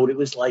some boat. It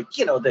was like,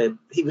 he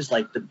was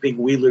like the big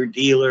wheeler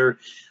dealer,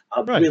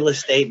 Right. real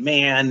estate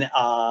man,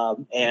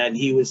 and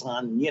he was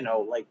on,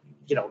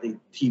 the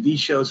TV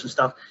shows and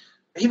stuff.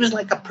 He was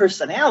like a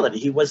personality.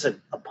 He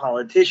wasn't a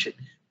politician.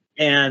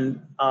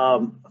 And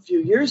a few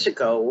years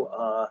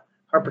ago,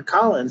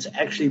 HarperCollins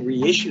actually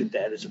reissued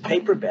that as a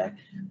paperback,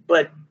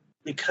 but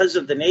because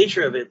of the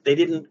nature of it, they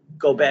didn't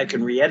go back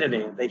and re-edit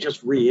it. They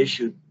just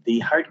reissued the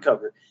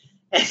hardcover.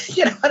 And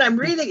when I'm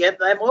reading it,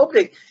 I'm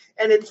opening,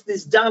 and it's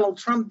this Donald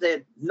Trump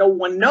that no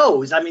one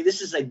knows. I mean,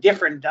 this is a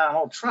different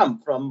Donald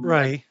Trump from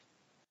Right.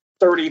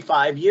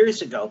 35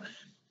 years ago.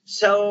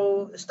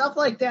 So stuff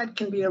like that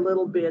can be a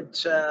little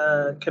bit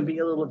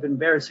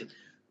embarrassing.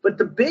 But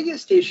the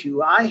biggest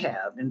issue I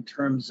have in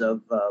terms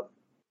of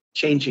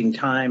changing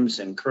times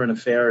and current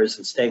affairs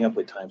and staying up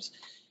with times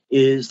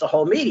is the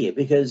whole media,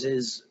 because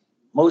as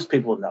most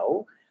people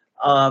know,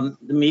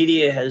 the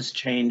media has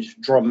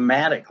changed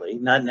dramatically,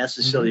 not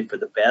necessarily for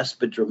the best,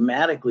 but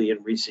dramatically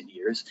in recent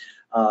years.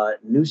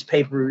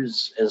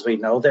 Newspapers, as we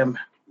know them,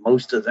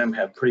 most of them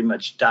have pretty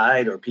much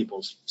died, or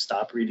people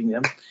stop reading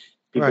them.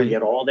 People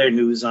get all their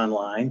news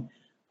online.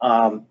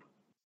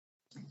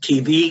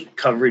 TV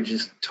coverage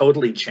has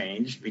totally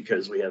changed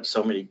because we have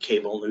so many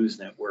cable news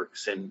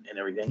networks and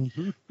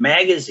everything.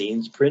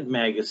 Magazines, print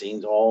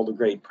magazines, all the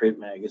great print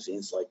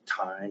magazines like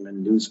Time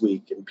and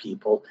Newsweek and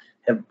People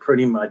have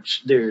pretty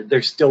much,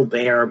 they're still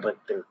there, but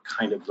they're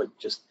kind of like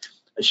just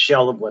a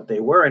shell of what they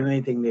were, and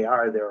anything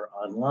they're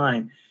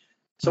online.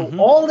 So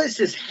all this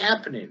is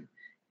happening.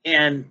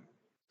 And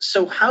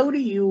so how do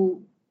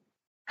you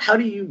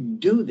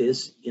do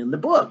this in the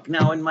book?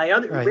 Now, in my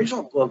other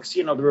original books,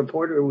 the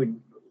reporter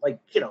would,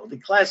 the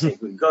classic,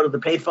 would go to the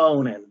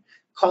payphone and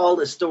call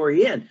the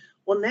story in.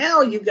 Well, now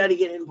you've got to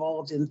get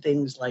involved in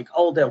things like,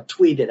 they'll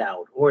tweet it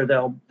out, or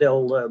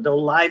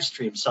they'll live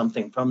stream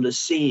something from the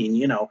scene,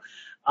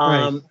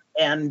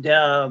 and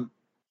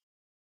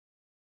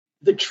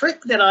the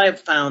trick that I've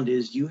found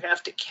is you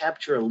have to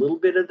capture a little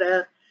bit of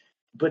that,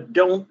 but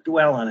don't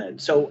dwell on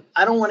it. So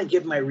I don't want to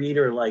give my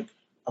reader like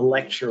a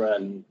lecture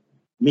on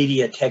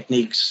media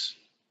techniques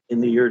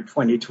in the year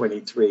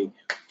 2023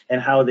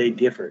 and how they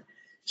differ.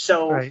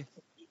 So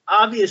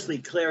obviously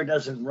Claire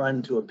doesn't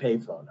run to a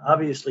payphone.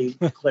 Obviously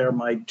Claire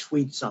might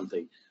tweet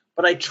something,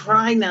 but I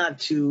try not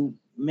to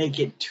make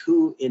it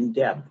too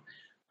in-depth.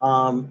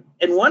 And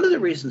one of the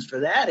reasons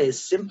for that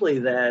is simply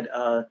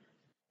that,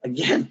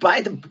 again,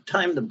 by the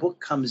time the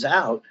book comes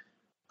out,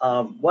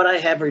 what I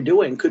have her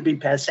doing could be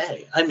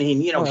passé. I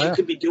mean,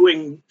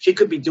 she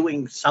could be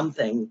doing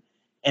something,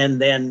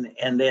 and then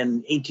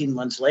 18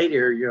 months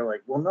later, you're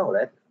like, well, no,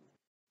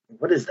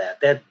 what is that?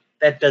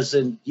 That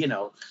doesn't,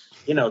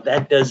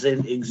 that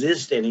doesn't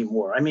exist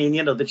anymore. I mean,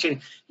 the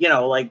change,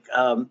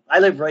 I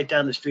live right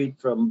down the street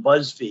from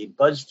BuzzFeed.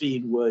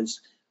 BuzzFeed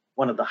was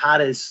one of the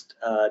hottest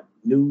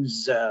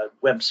news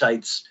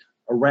websites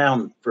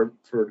around for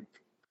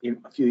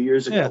a few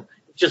years ago.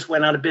 It just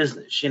went out of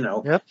business,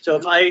 So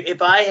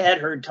if I had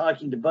her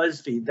talking to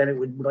BuzzFeed, then it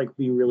would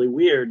be really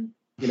weird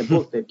in a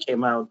book that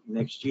came out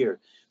next year.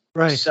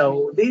 Right.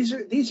 So these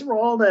are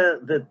all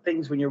the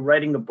things when you're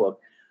writing a book.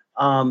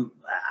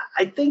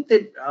 I think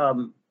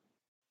that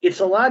it's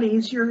a lot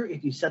easier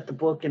if you set the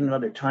book in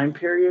another time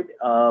period.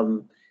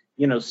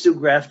 Sue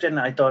Grafton,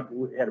 I thought,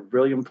 had a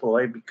brilliant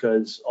ploy,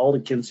 because all the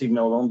Kinsey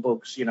Millone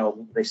books,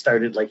 they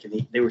started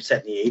they were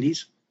set in the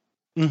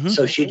 80s.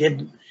 So she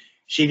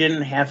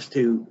didn't have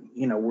to,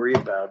 worry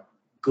about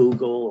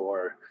Google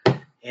or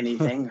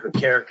anything. Her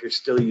characters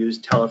still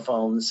used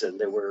telephones, and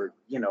there were,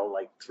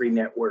 3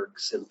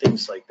 networks and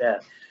things like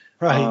that.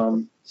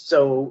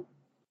 So,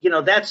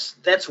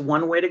 that's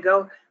one way to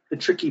go. The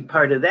tricky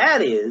part of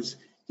that is,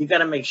 you got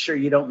to make sure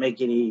you don't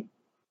make any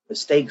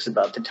mistakes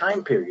about the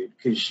time period,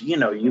 because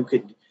you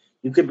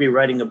could be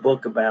writing a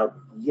book about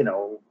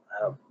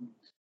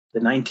the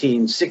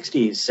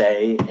 1960s,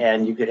 say,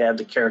 and you could have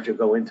the character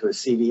go into a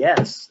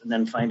CVS and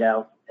then find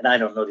out, and I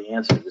don't know the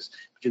answer to this,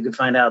 but you could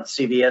find out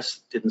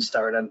CVS didn't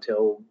start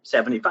until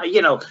 75.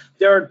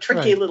 There are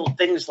tricky little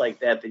things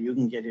like that you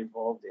can get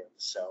involved in.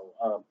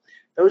 So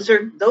those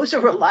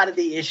are a lot of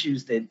the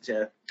issues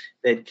that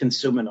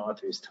consume an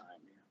author's time.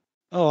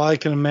 Oh, I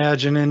can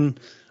imagine. And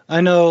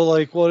I know,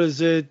 like, what is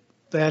it,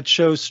 that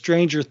show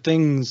Stranger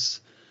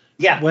Things?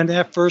 Yeah. When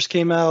that first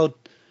came out,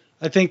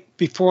 I think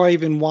before I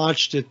even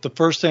watched it, the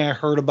first thing I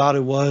heard about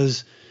it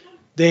was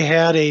they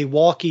had a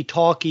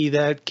walkie-talkie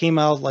that came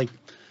out like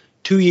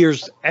 2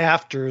 years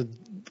after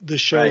the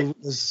show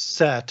was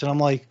set. And I'm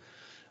like,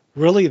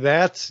 really?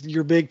 That's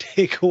your big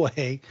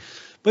takeaway?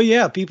 But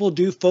yeah, people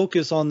do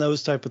focus on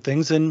those type of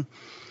things. And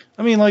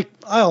I mean, like,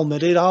 I'll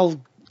admit it,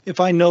 if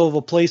I know of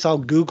a place, I'll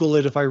Google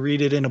it if I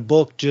read it in a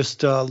book just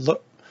to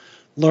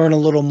learn a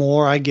little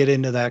more. I get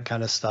into that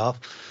kind of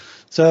stuff.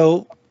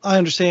 So I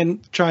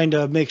understand trying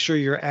to make sure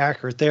you're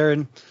accurate there,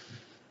 and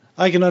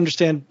I can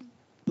understand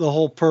the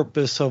whole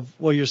purpose of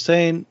what you're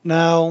saying.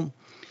 Now,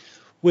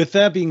 with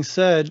that being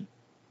said,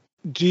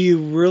 do you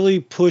really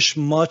push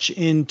much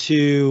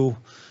into,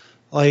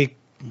 like,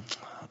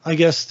 I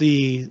guess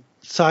the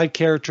side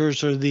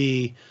characters or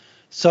the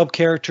sub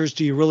characters?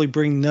 Do you really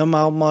bring them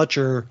out much,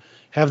 or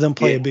have them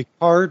play a big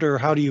part, or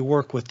how do you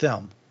work with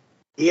them?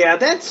 Yeah,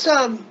 that's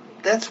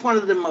one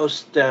of the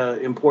most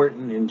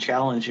important and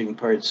challenging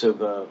parts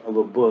of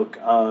a book.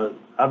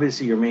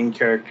 Obviously, your main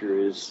character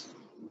is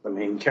the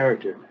main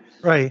character,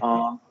 right?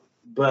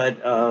 But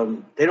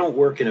they don't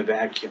work in a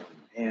vacuum.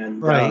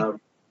 And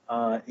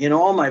in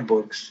all my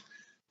books,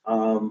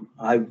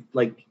 I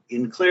like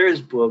in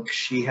Claire's book,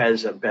 she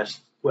has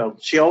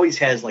she always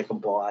has like a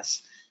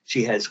boss.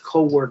 She has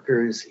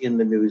coworkers in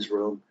the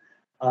newsroom,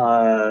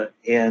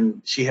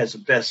 and she has a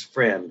best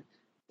friend.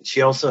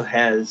 She also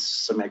has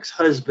some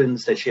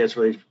ex-husbands that she has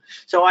relations.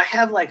 So I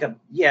have like a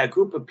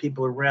group of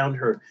people around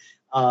her.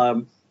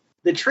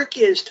 The trick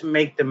is to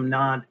make them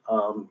not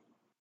to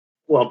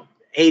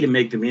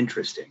make them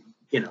interesting,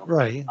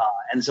 Right.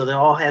 And so they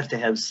all have to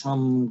have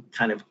some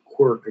kind of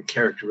quirk or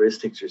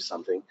characteristics or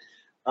something.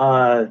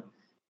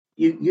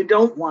 You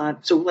don't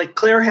want, so like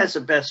Claire has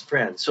a best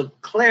friend. So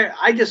Claire,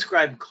 I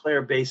describe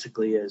Claire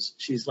basically as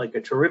she's like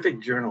a terrific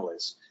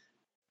journalist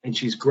and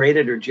she's great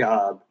at her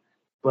job,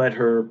 but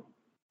her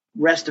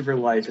rest of her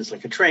life is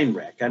like a train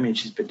wreck. I mean,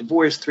 she's been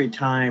divorced 3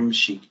 times.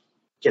 She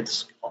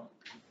gets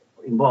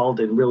involved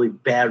in really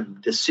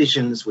bad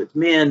decisions with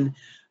men.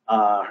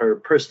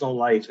 Her personal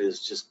life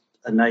is just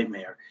a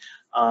nightmare.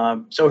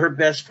 So her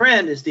best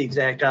friend is the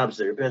exact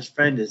opposite. Her best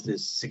friend is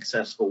this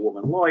successful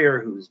woman lawyer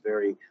who's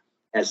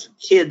has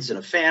kids and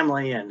a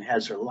family and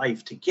has her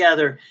life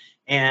together.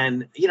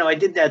 And, I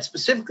did that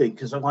specifically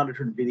because I wanted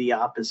her to be the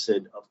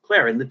opposite of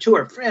Claire. And the two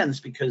are friends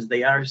because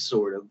they are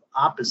sort of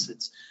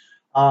opposites.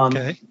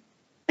 Okay.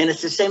 And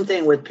it's the same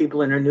thing with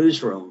people in her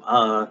newsroom.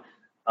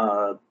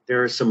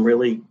 There are some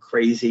really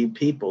crazy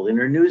people in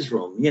her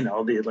newsroom.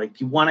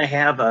 You want to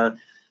have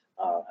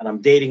and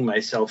I'm dating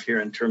myself here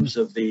in terms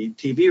of the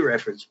TV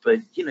reference, but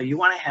you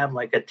want to have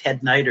like a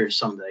Ted Knight or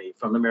somebody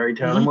from the Mary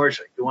Tyler Moore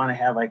Show. You want to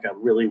have like a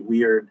really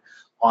weird,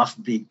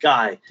 offbeat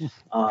guy.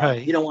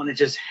 Right. You don't want to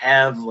just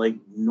have like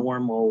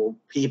normal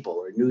people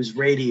or news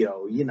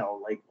radio.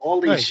 Like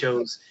all these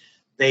shows,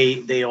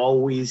 they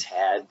always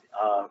had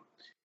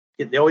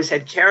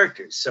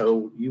characters.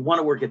 So you want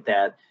to work at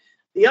that.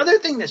 The other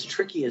thing that's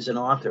tricky as an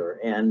author,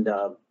 and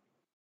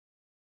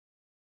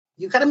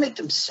you got to make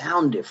them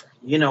sound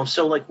different,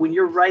 so like when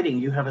you're writing,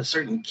 you have a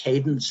certain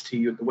cadence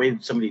to the way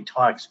that somebody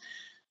talks.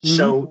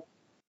 So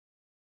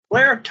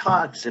Claire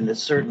talks in a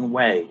certain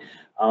way.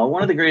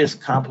 One of the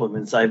greatest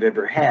compliments I've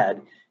ever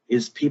had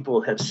is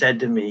people have said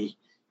to me,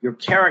 your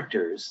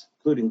characters,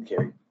 including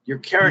Carrie, your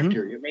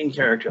character, your main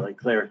character, like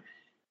Claire,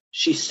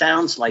 she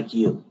sounds like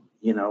you,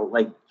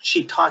 like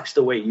she talks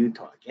the way you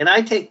talk. And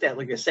I take that,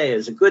 like I say,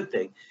 as a good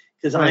thing,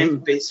 because I'm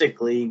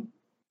basically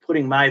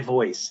putting my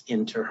voice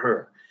into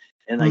her.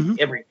 And like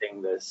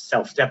everything, the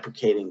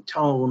self-deprecating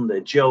tone, the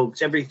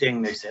jokes,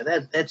 everything they say,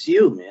 that's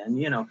you,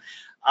 man,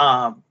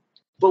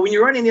 But when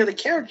you're writing the other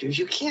characters,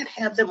 you can't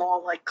have them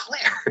all like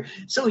Claire.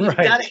 So you've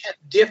got to have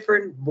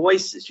different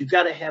voices. You've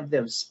got to have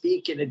them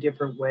speak in a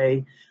different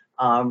way,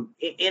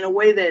 in a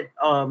way that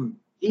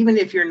even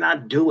if you're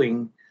not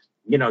doing,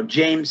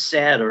 James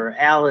said or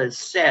Alice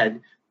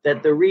said,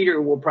 that the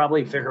reader will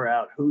probably figure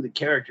out who the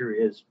character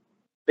is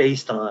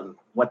based on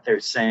what they're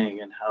saying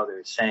and how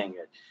they're saying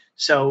it.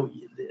 So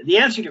the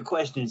answer to your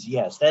question is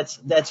yes. That's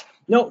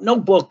no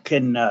book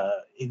can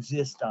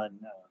exist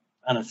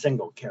on a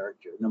single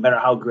character, no matter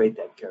how great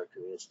that character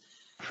is.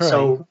 Right.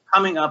 So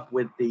coming up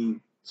with the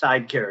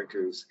side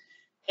characters,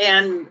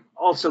 and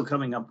also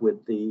coming up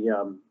with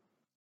the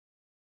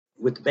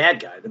bad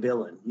guy, the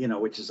villain,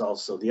 which is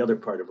also the other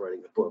part of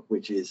writing a book,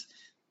 which is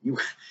you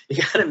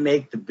got to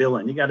make the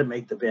villain, you got to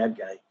make the bad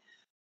guy,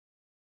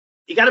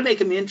 you got to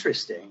make him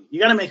interesting, you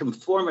got to make him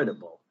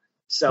formidable.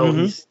 So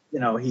Hmm.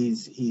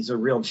 he's a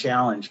real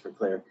challenge for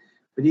Claire,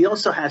 but he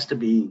also has to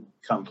be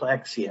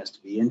complex. He has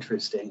to be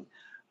interesting.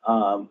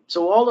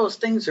 So all those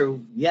things are,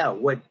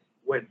 what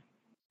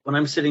when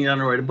I'm sitting down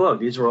to write a book,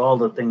 these are all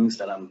the things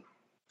that I'm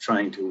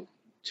trying to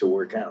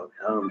work out.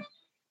 All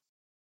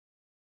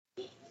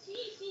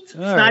It's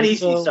not right. easy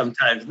So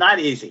sometimes. Not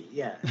easy.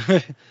 Yeah.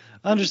 I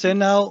understand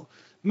now.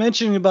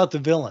 Mentioning about the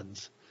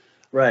villains,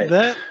 Right.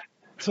 that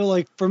so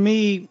like for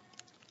me,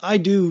 I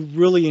do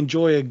really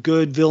enjoy a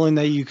good villain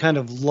that you kind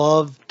of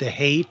love to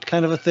hate,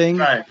 kind of a thing.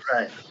 Right.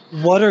 Right.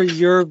 What are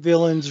your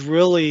villains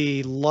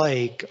really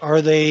like?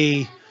 Are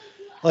they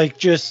like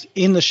just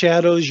in the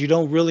shadows? You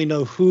don't really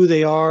know who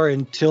they are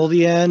until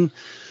the end.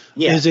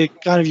 Yeah. Is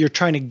it kind of you're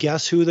trying to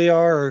guess who they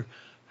are? Or,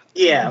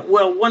 Yeah,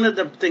 well, one of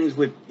the things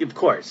with, of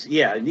course,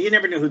 yeah, you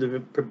never know who the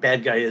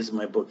bad guy is in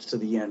my books to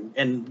the end,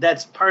 and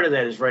that's part of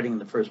that is writing in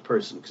the first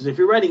person. Because if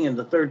you're writing in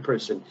the third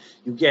person,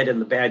 you get in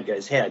the bad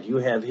guy's head. You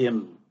have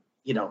him,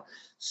 you know,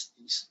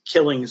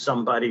 killing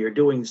somebody or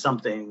doing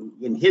something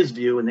in his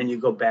view, and then you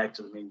go back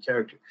to the main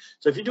character.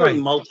 So if you're doing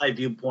right,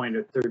 multi-viewpoint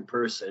or third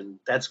person,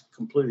 that's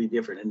completely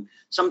different. And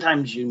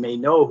sometimes you may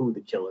know who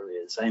the killer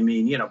is. I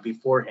mean,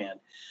 beforehand.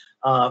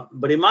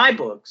 But in my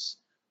books.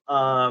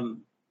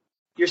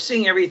 You're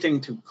seeing everything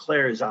through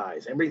Claire's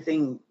eyes.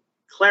 Everything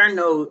Claire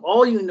knows,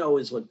 all you know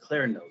is what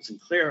Claire knows. And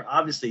Claire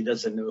obviously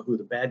doesn't know who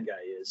the bad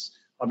guy is.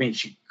 I mean,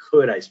 she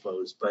could, I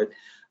suppose, but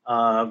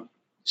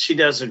she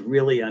doesn't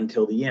really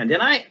until the end.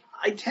 And I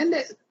tend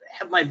to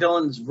have my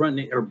villains run,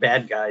 or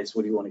bad guys,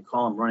 what do you want to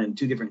call them, run in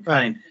two different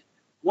right, kinds.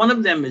 One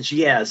of them is,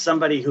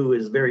 somebody who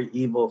is very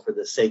evil for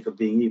the sake of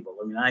being evil.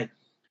 I mean,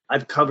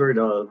 I've covered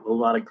a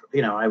lot of,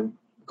 I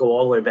go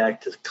all the way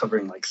back to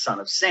covering like Son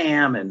of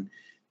Sam and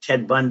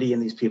Ted Bundy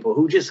and these people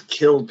who just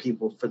killed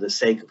people for the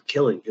sake of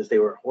killing because they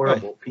were right,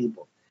 horrible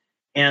people.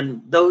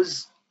 And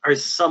those are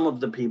some of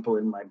the people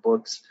in my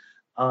books.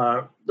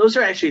 Those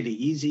are actually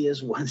the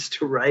easiest ones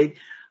to write.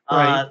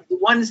 right, The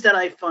ones that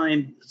I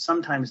find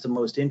sometimes the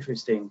most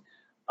interesting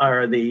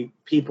are the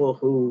people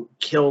who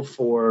kill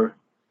for,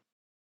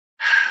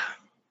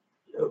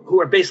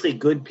 who are basically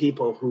good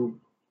people who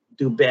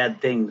do bad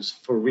things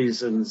for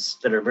reasons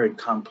that are very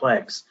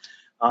complex.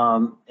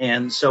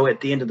 And so at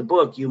the end of the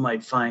book, you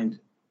might find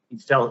you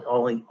felt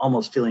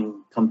almost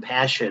feeling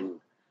compassion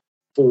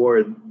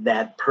for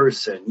that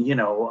person,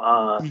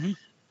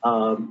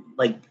 hmm,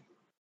 like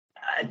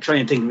I'm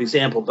trying to think of an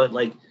example, but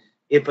like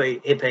if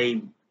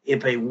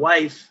a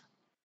wife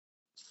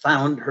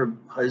found her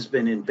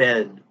husband in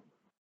bed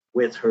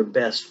with her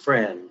best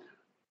friend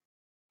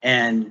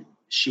and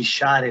she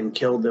shot and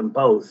killed them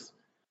both,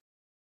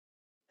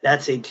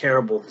 that's a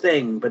terrible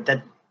thing, but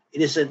that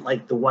it isn't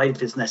like the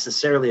wife is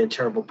necessarily a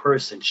terrible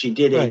person. She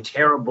did a right,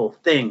 terrible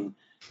thing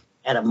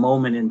at a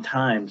moment in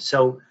time.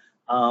 So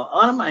a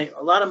lot of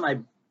my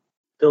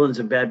villains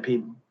and bad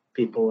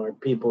people are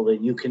people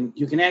that you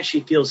can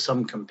actually feel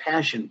some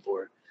compassion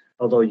for,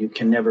 although you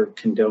can never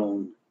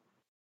condone,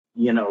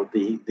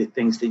 the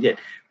things they did.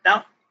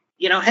 Now,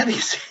 having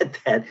said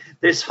that,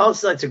 there's all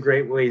sorts of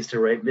great ways to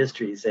write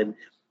mysteries, and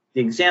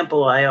the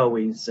example I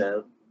always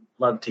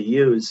love to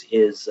use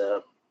is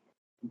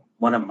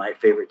one of my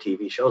favorite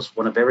TV shows.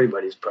 One of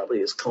everybody's probably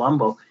is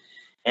Columbo,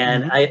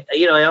 and hmm,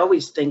 I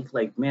always think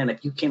like, man,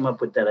 if you came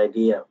up with that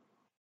idea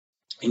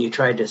and you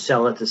tried to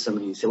sell it to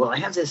somebody, you say, well, I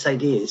have this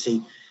idea. You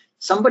see,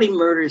 somebody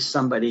murders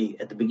somebody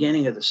at the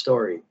beginning of the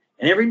story,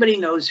 and everybody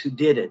knows who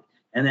did it.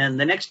 And then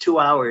the next 2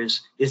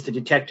 hours is the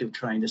detective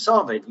trying to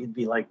solve it. You'd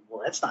be like,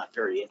 well, that's not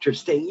very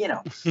interesting.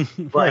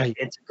 But right,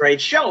 it's a great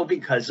show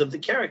because of the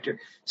character.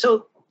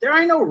 So there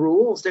are no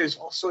rules. There's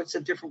all sorts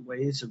of different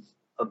ways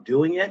of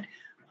doing it.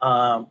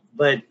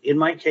 But in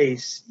my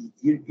case,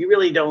 you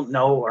really don't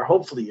know, or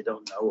hopefully you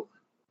don't know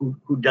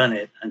who done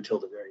it until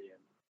the very end.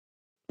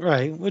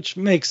 right, which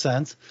makes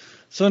sense.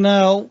 So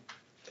now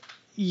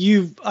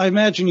I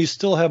imagine you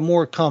still have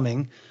more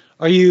coming.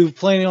 Are you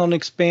planning on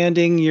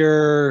expanding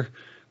your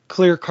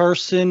Clear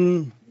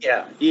Carson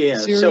Yeah, yeah.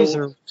 series So,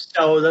 or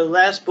so the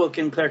last book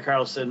in Claire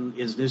Carlson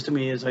is news to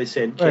me, as I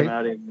said, came right?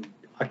 out in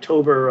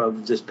October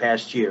of this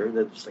past year.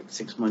 That's like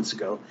 6 months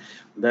ago.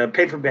 The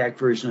paperback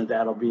version of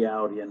that will be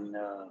out in,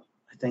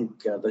 I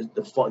think,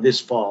 the fall, this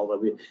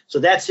fall. So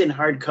that's in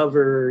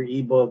hardcover,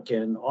 ebook,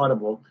 and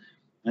Audible,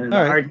 and then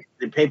All right.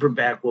 the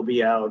paperback will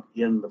be out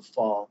in the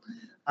fall.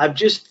 I've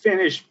just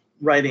finished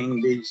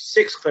writing the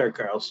sixth Claire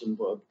Carlson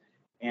book,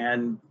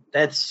 and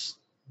that's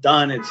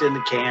done. It's in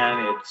the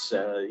can. It's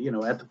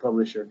at the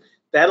publisher.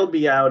 That'll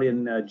be out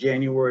in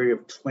January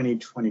of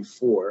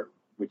 2024,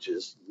 which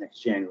is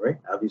next January,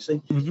 obviously.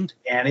 Hmm.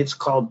 And it's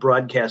called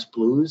Broadcast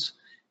Blues.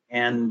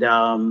 And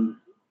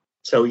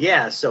so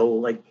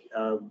like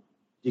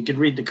you can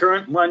read the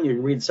current one. You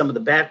can read some of the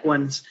back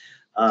ones.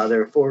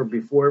 There are four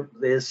before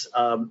this.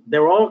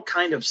 They're all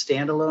kind of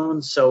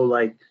standalone. So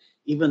like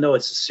even though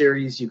it's a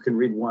series, you can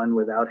read one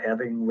without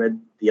having read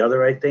the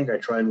other. I think I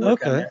try and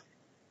work on Okay.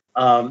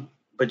 that.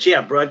 But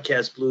yeah,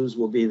 Broadcast Blues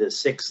will be the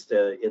sixth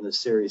in the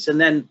series. And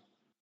then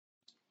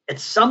at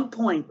some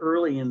point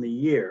early in the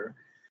year,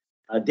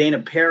 Dana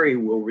Perry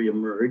will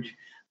reemerge.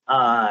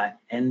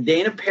 And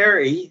Dana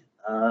Perry,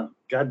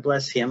 God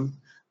bless him,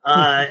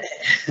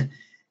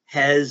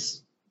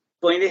 has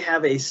going to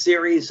have a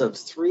series of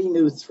 3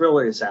 new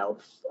thrillers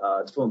out.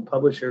 It's from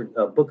publisher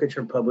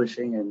Bookager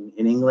Publishing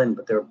in England,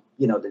 but they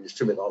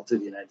distribute all through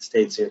the United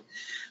States here.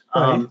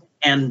 Right.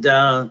 And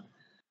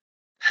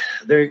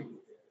they're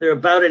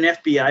about an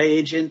FBI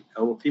agent,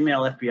 a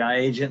female FBI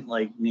agent,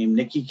 named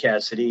Nikki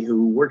Cassidy,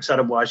 who works out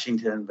of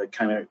Washington but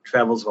kind of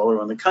travels all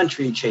around the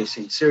country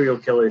chasing serial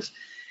killers.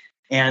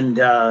 And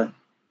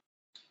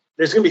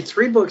there's going to be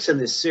 3 books in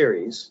this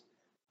series.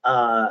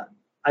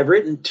 I've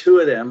written 2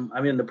 of them.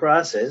 I'm in the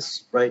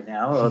process right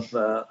now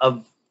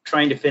of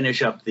trying to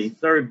finish up the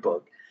 3rd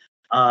book.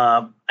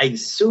 I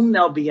assume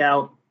they'll be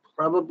out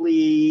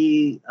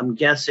probably, I'm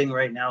guessing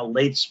right now,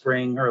 late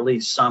spring,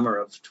 early summer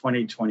of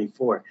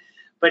 2024.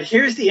 But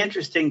here's the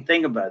interesting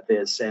thing about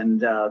this,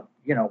 and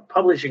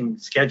publishing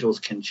schedules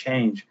can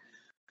change,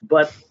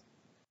 but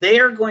they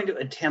are going to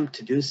attempt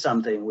to do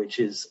something which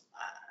is,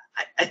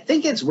 I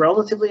think it's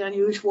relatively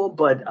unusual,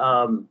 but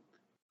I'm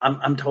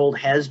told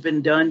has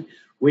been done,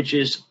 which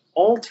is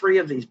all 3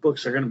 of these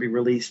books are going to be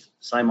released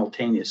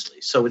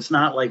simultaneously. So it's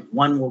not like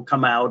one will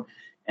come out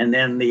and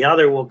then the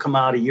other will come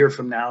out a year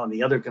from now and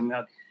the other come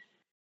out.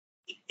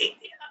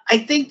 I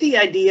think the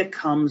idea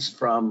comes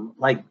from,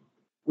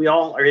 we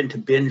all are into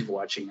binge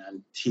watching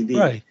on TV.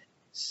 Right.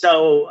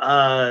 So,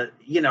 a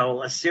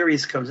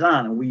series comes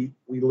on and we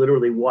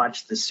literally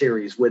watch the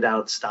series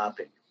without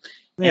stopping.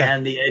 Yeah.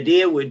 And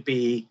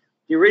the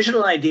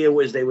original idea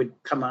was they would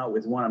come out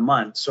with 1 a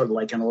month, sort of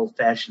like an old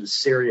fashioned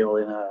serial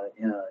in a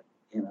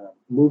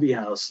movie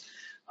house.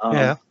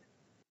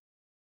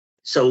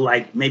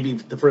 So maybe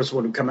the first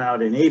one would come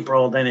out in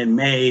April, then in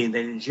May,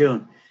 then in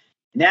June.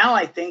 Now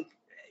I think,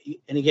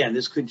 and again,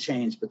 this could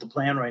change, but the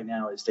plan right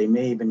now is they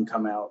may even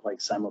come out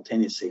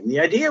simultaneously. And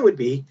the idea would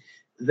be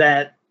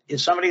that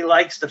if somebody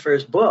likes the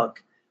first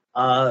book,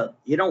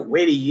 you don't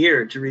wait a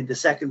year to read the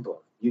second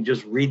book. You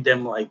just read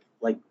them like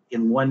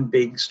in one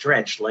big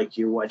stretch, like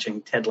you're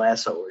watching Ted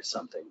Lasso or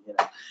something,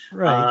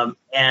 Right.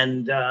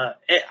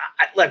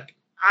 Look,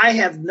 I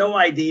have no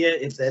idea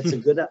if that's a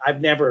good.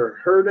 I've never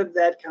heard of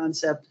that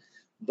concept,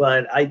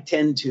 but I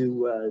tend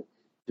to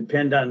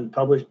depend on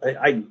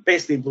I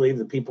basically believe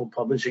the people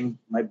publishing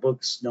my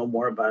books know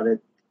more about it,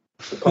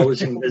 the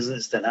publishing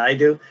business, than I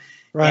do.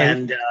 Right.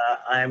 And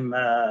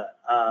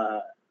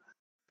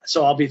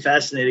so I'll be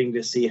fascinating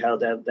to see how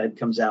that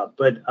comes out.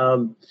 But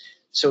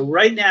so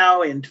right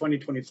now in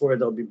 2024,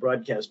 there'll be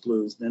Broadcast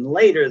Blues. Then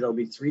later, there'll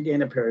be 3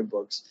 Dana Perry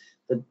books.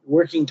 The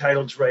working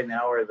titles right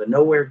now are The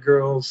Nowhere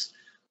Girls,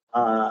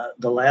 The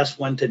Last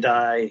One to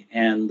Die,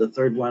 and the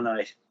 3rd one,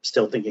 I'm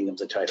still thinking of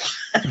the title.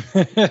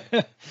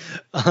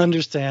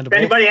 Understandable. If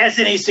anybody has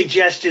any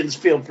suggestions,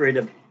 feel free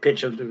to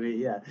pitch them to me.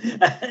 Yeah.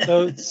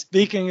 So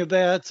speaking of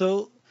that,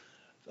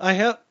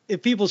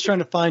 if people's trying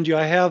to find you,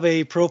 I have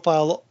a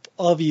profile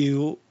of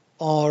you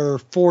or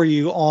for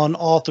you on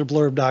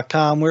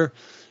authorblurb.com where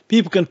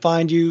people can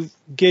find you,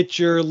 get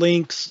your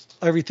links,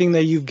 everything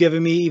that you've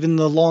given me, even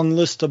the long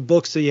list of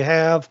books that you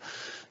have.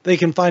 They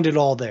can find it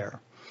all there.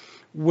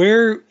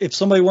 Where, if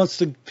somebody wants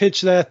to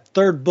pitch that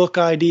 3rd book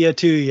idea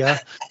to you,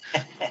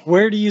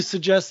 where do you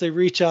suggest they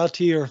reach out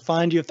to you or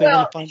find you if they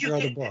want to find your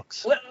other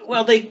books?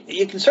 Well,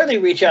 you can certainly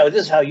reach out.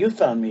 This is how you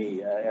found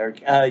me,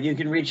 Eric. You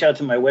can reach out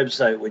to my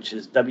website, which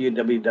is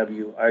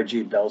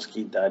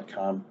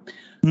www.rgbelsky.com.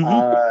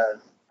 Mm-hmm.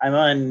 I'm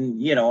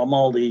on, I'm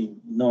all the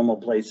normal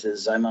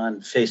places. I'm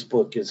on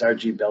Facebook as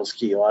R.G.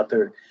 Belsky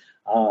author.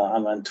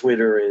 I'm on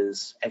Twitter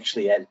is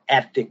actually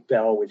at Dick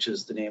Bell, which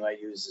is the name I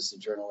use as a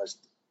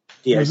journalist,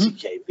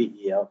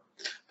 D-I-C-K-B-E-L.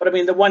 But I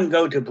mean, the one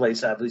go-to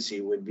place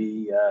obviously would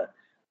be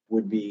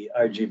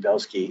R.G.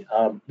 Belsky.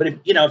 But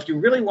if you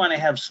really want to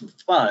have some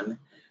fun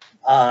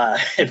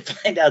and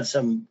find out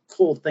some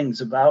cool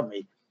things about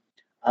me,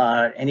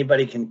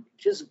 anybody can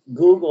just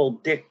Google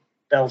Dick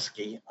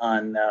Belsky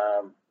on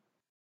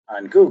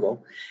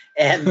Google,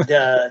 and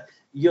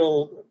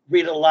you'll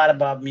read a lot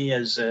about me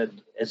as a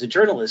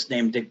journalist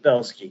named Dick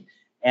Belsky.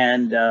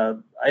 And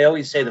I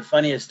always say the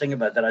funniest thing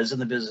about that, I was in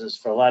the business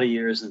for a lot of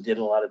years and did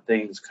a lot of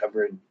things,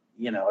 covered,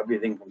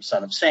 everything from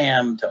Son of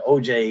Sam to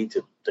OJ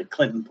to the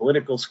Clinton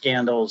political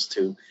scandals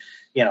to,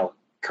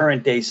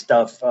 current day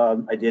stuff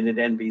I did at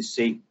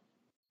NBC.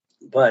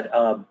 But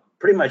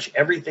pretty much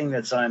everything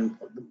that's on,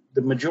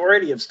 the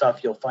majority of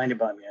stuff you'll find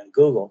about me on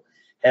Google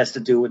has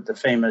to do with the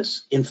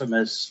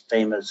infamous,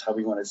 however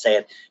you want to say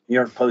it, New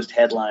York Post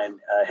headline,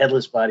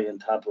 headless body and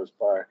topless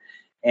bar.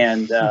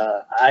 And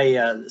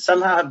I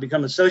somehow have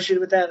become associated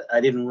with that.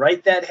 I didn't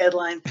write that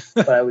headline,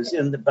 but I was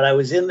in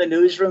the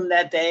newsroom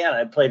that day, and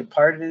I played a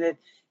part in it,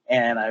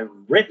 and I've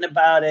written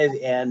about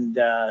it. And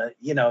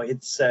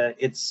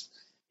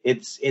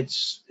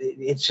it's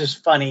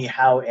just funny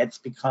how it's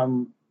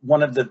become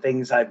one of the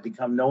things I've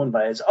become known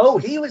by is,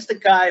 he was the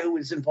guy who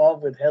was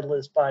involved with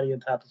headless body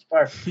and topless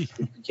bar.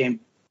 It became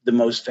the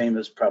most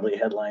famous probably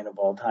headline of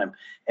all time.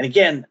 And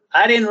again,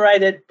 I didn't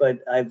write it, but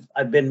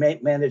I've been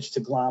managed to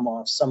glom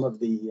off some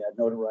of the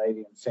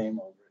notoriety and fame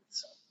over it.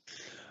 So.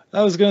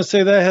 I was going to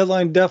say that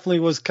headline definitely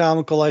was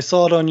comical. I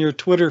saw it on your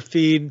Twitter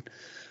feed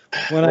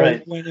when I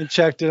Right. went and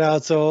checked it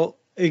out. So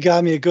it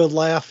got me a good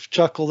laugh,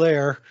 chuckle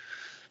there.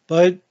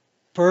 But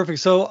perfect.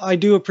 So I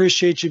do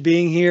appreciate you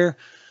being here.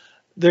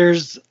 I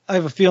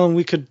have a feeling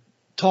we could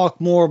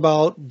talk more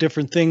about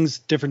different things,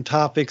 different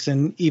topics,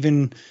 and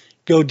even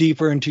go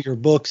deeper into your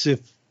books if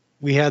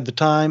we had the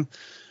time.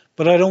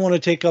 But I don't want to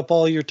take up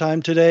all your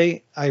time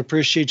today. I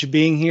appreciate you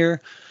being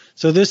here.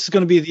 So this is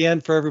going to be the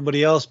end for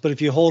everybody else. But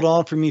if you hold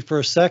on for me for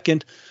a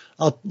second,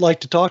 I'd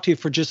like to talk to you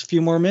for just a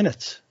few more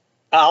minutes.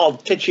 I'll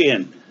pitch you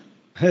in.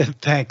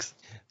 Thanks.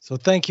 So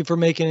thank you for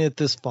making it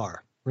this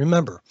far.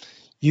 Remember,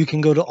 you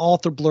can go to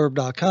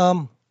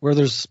authorblurb.com where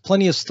there's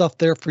plenty of stuff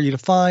there for you to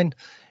find.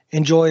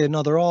 Enjoy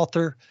another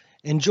author.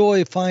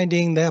 Enjoy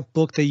finding that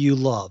book that you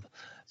love.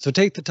 So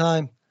take the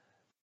time,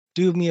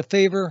 do me a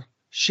favor,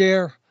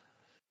 share,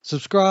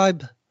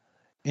 subscribe,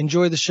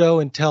 enjoy the show,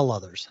 and tell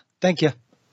others. Thank you.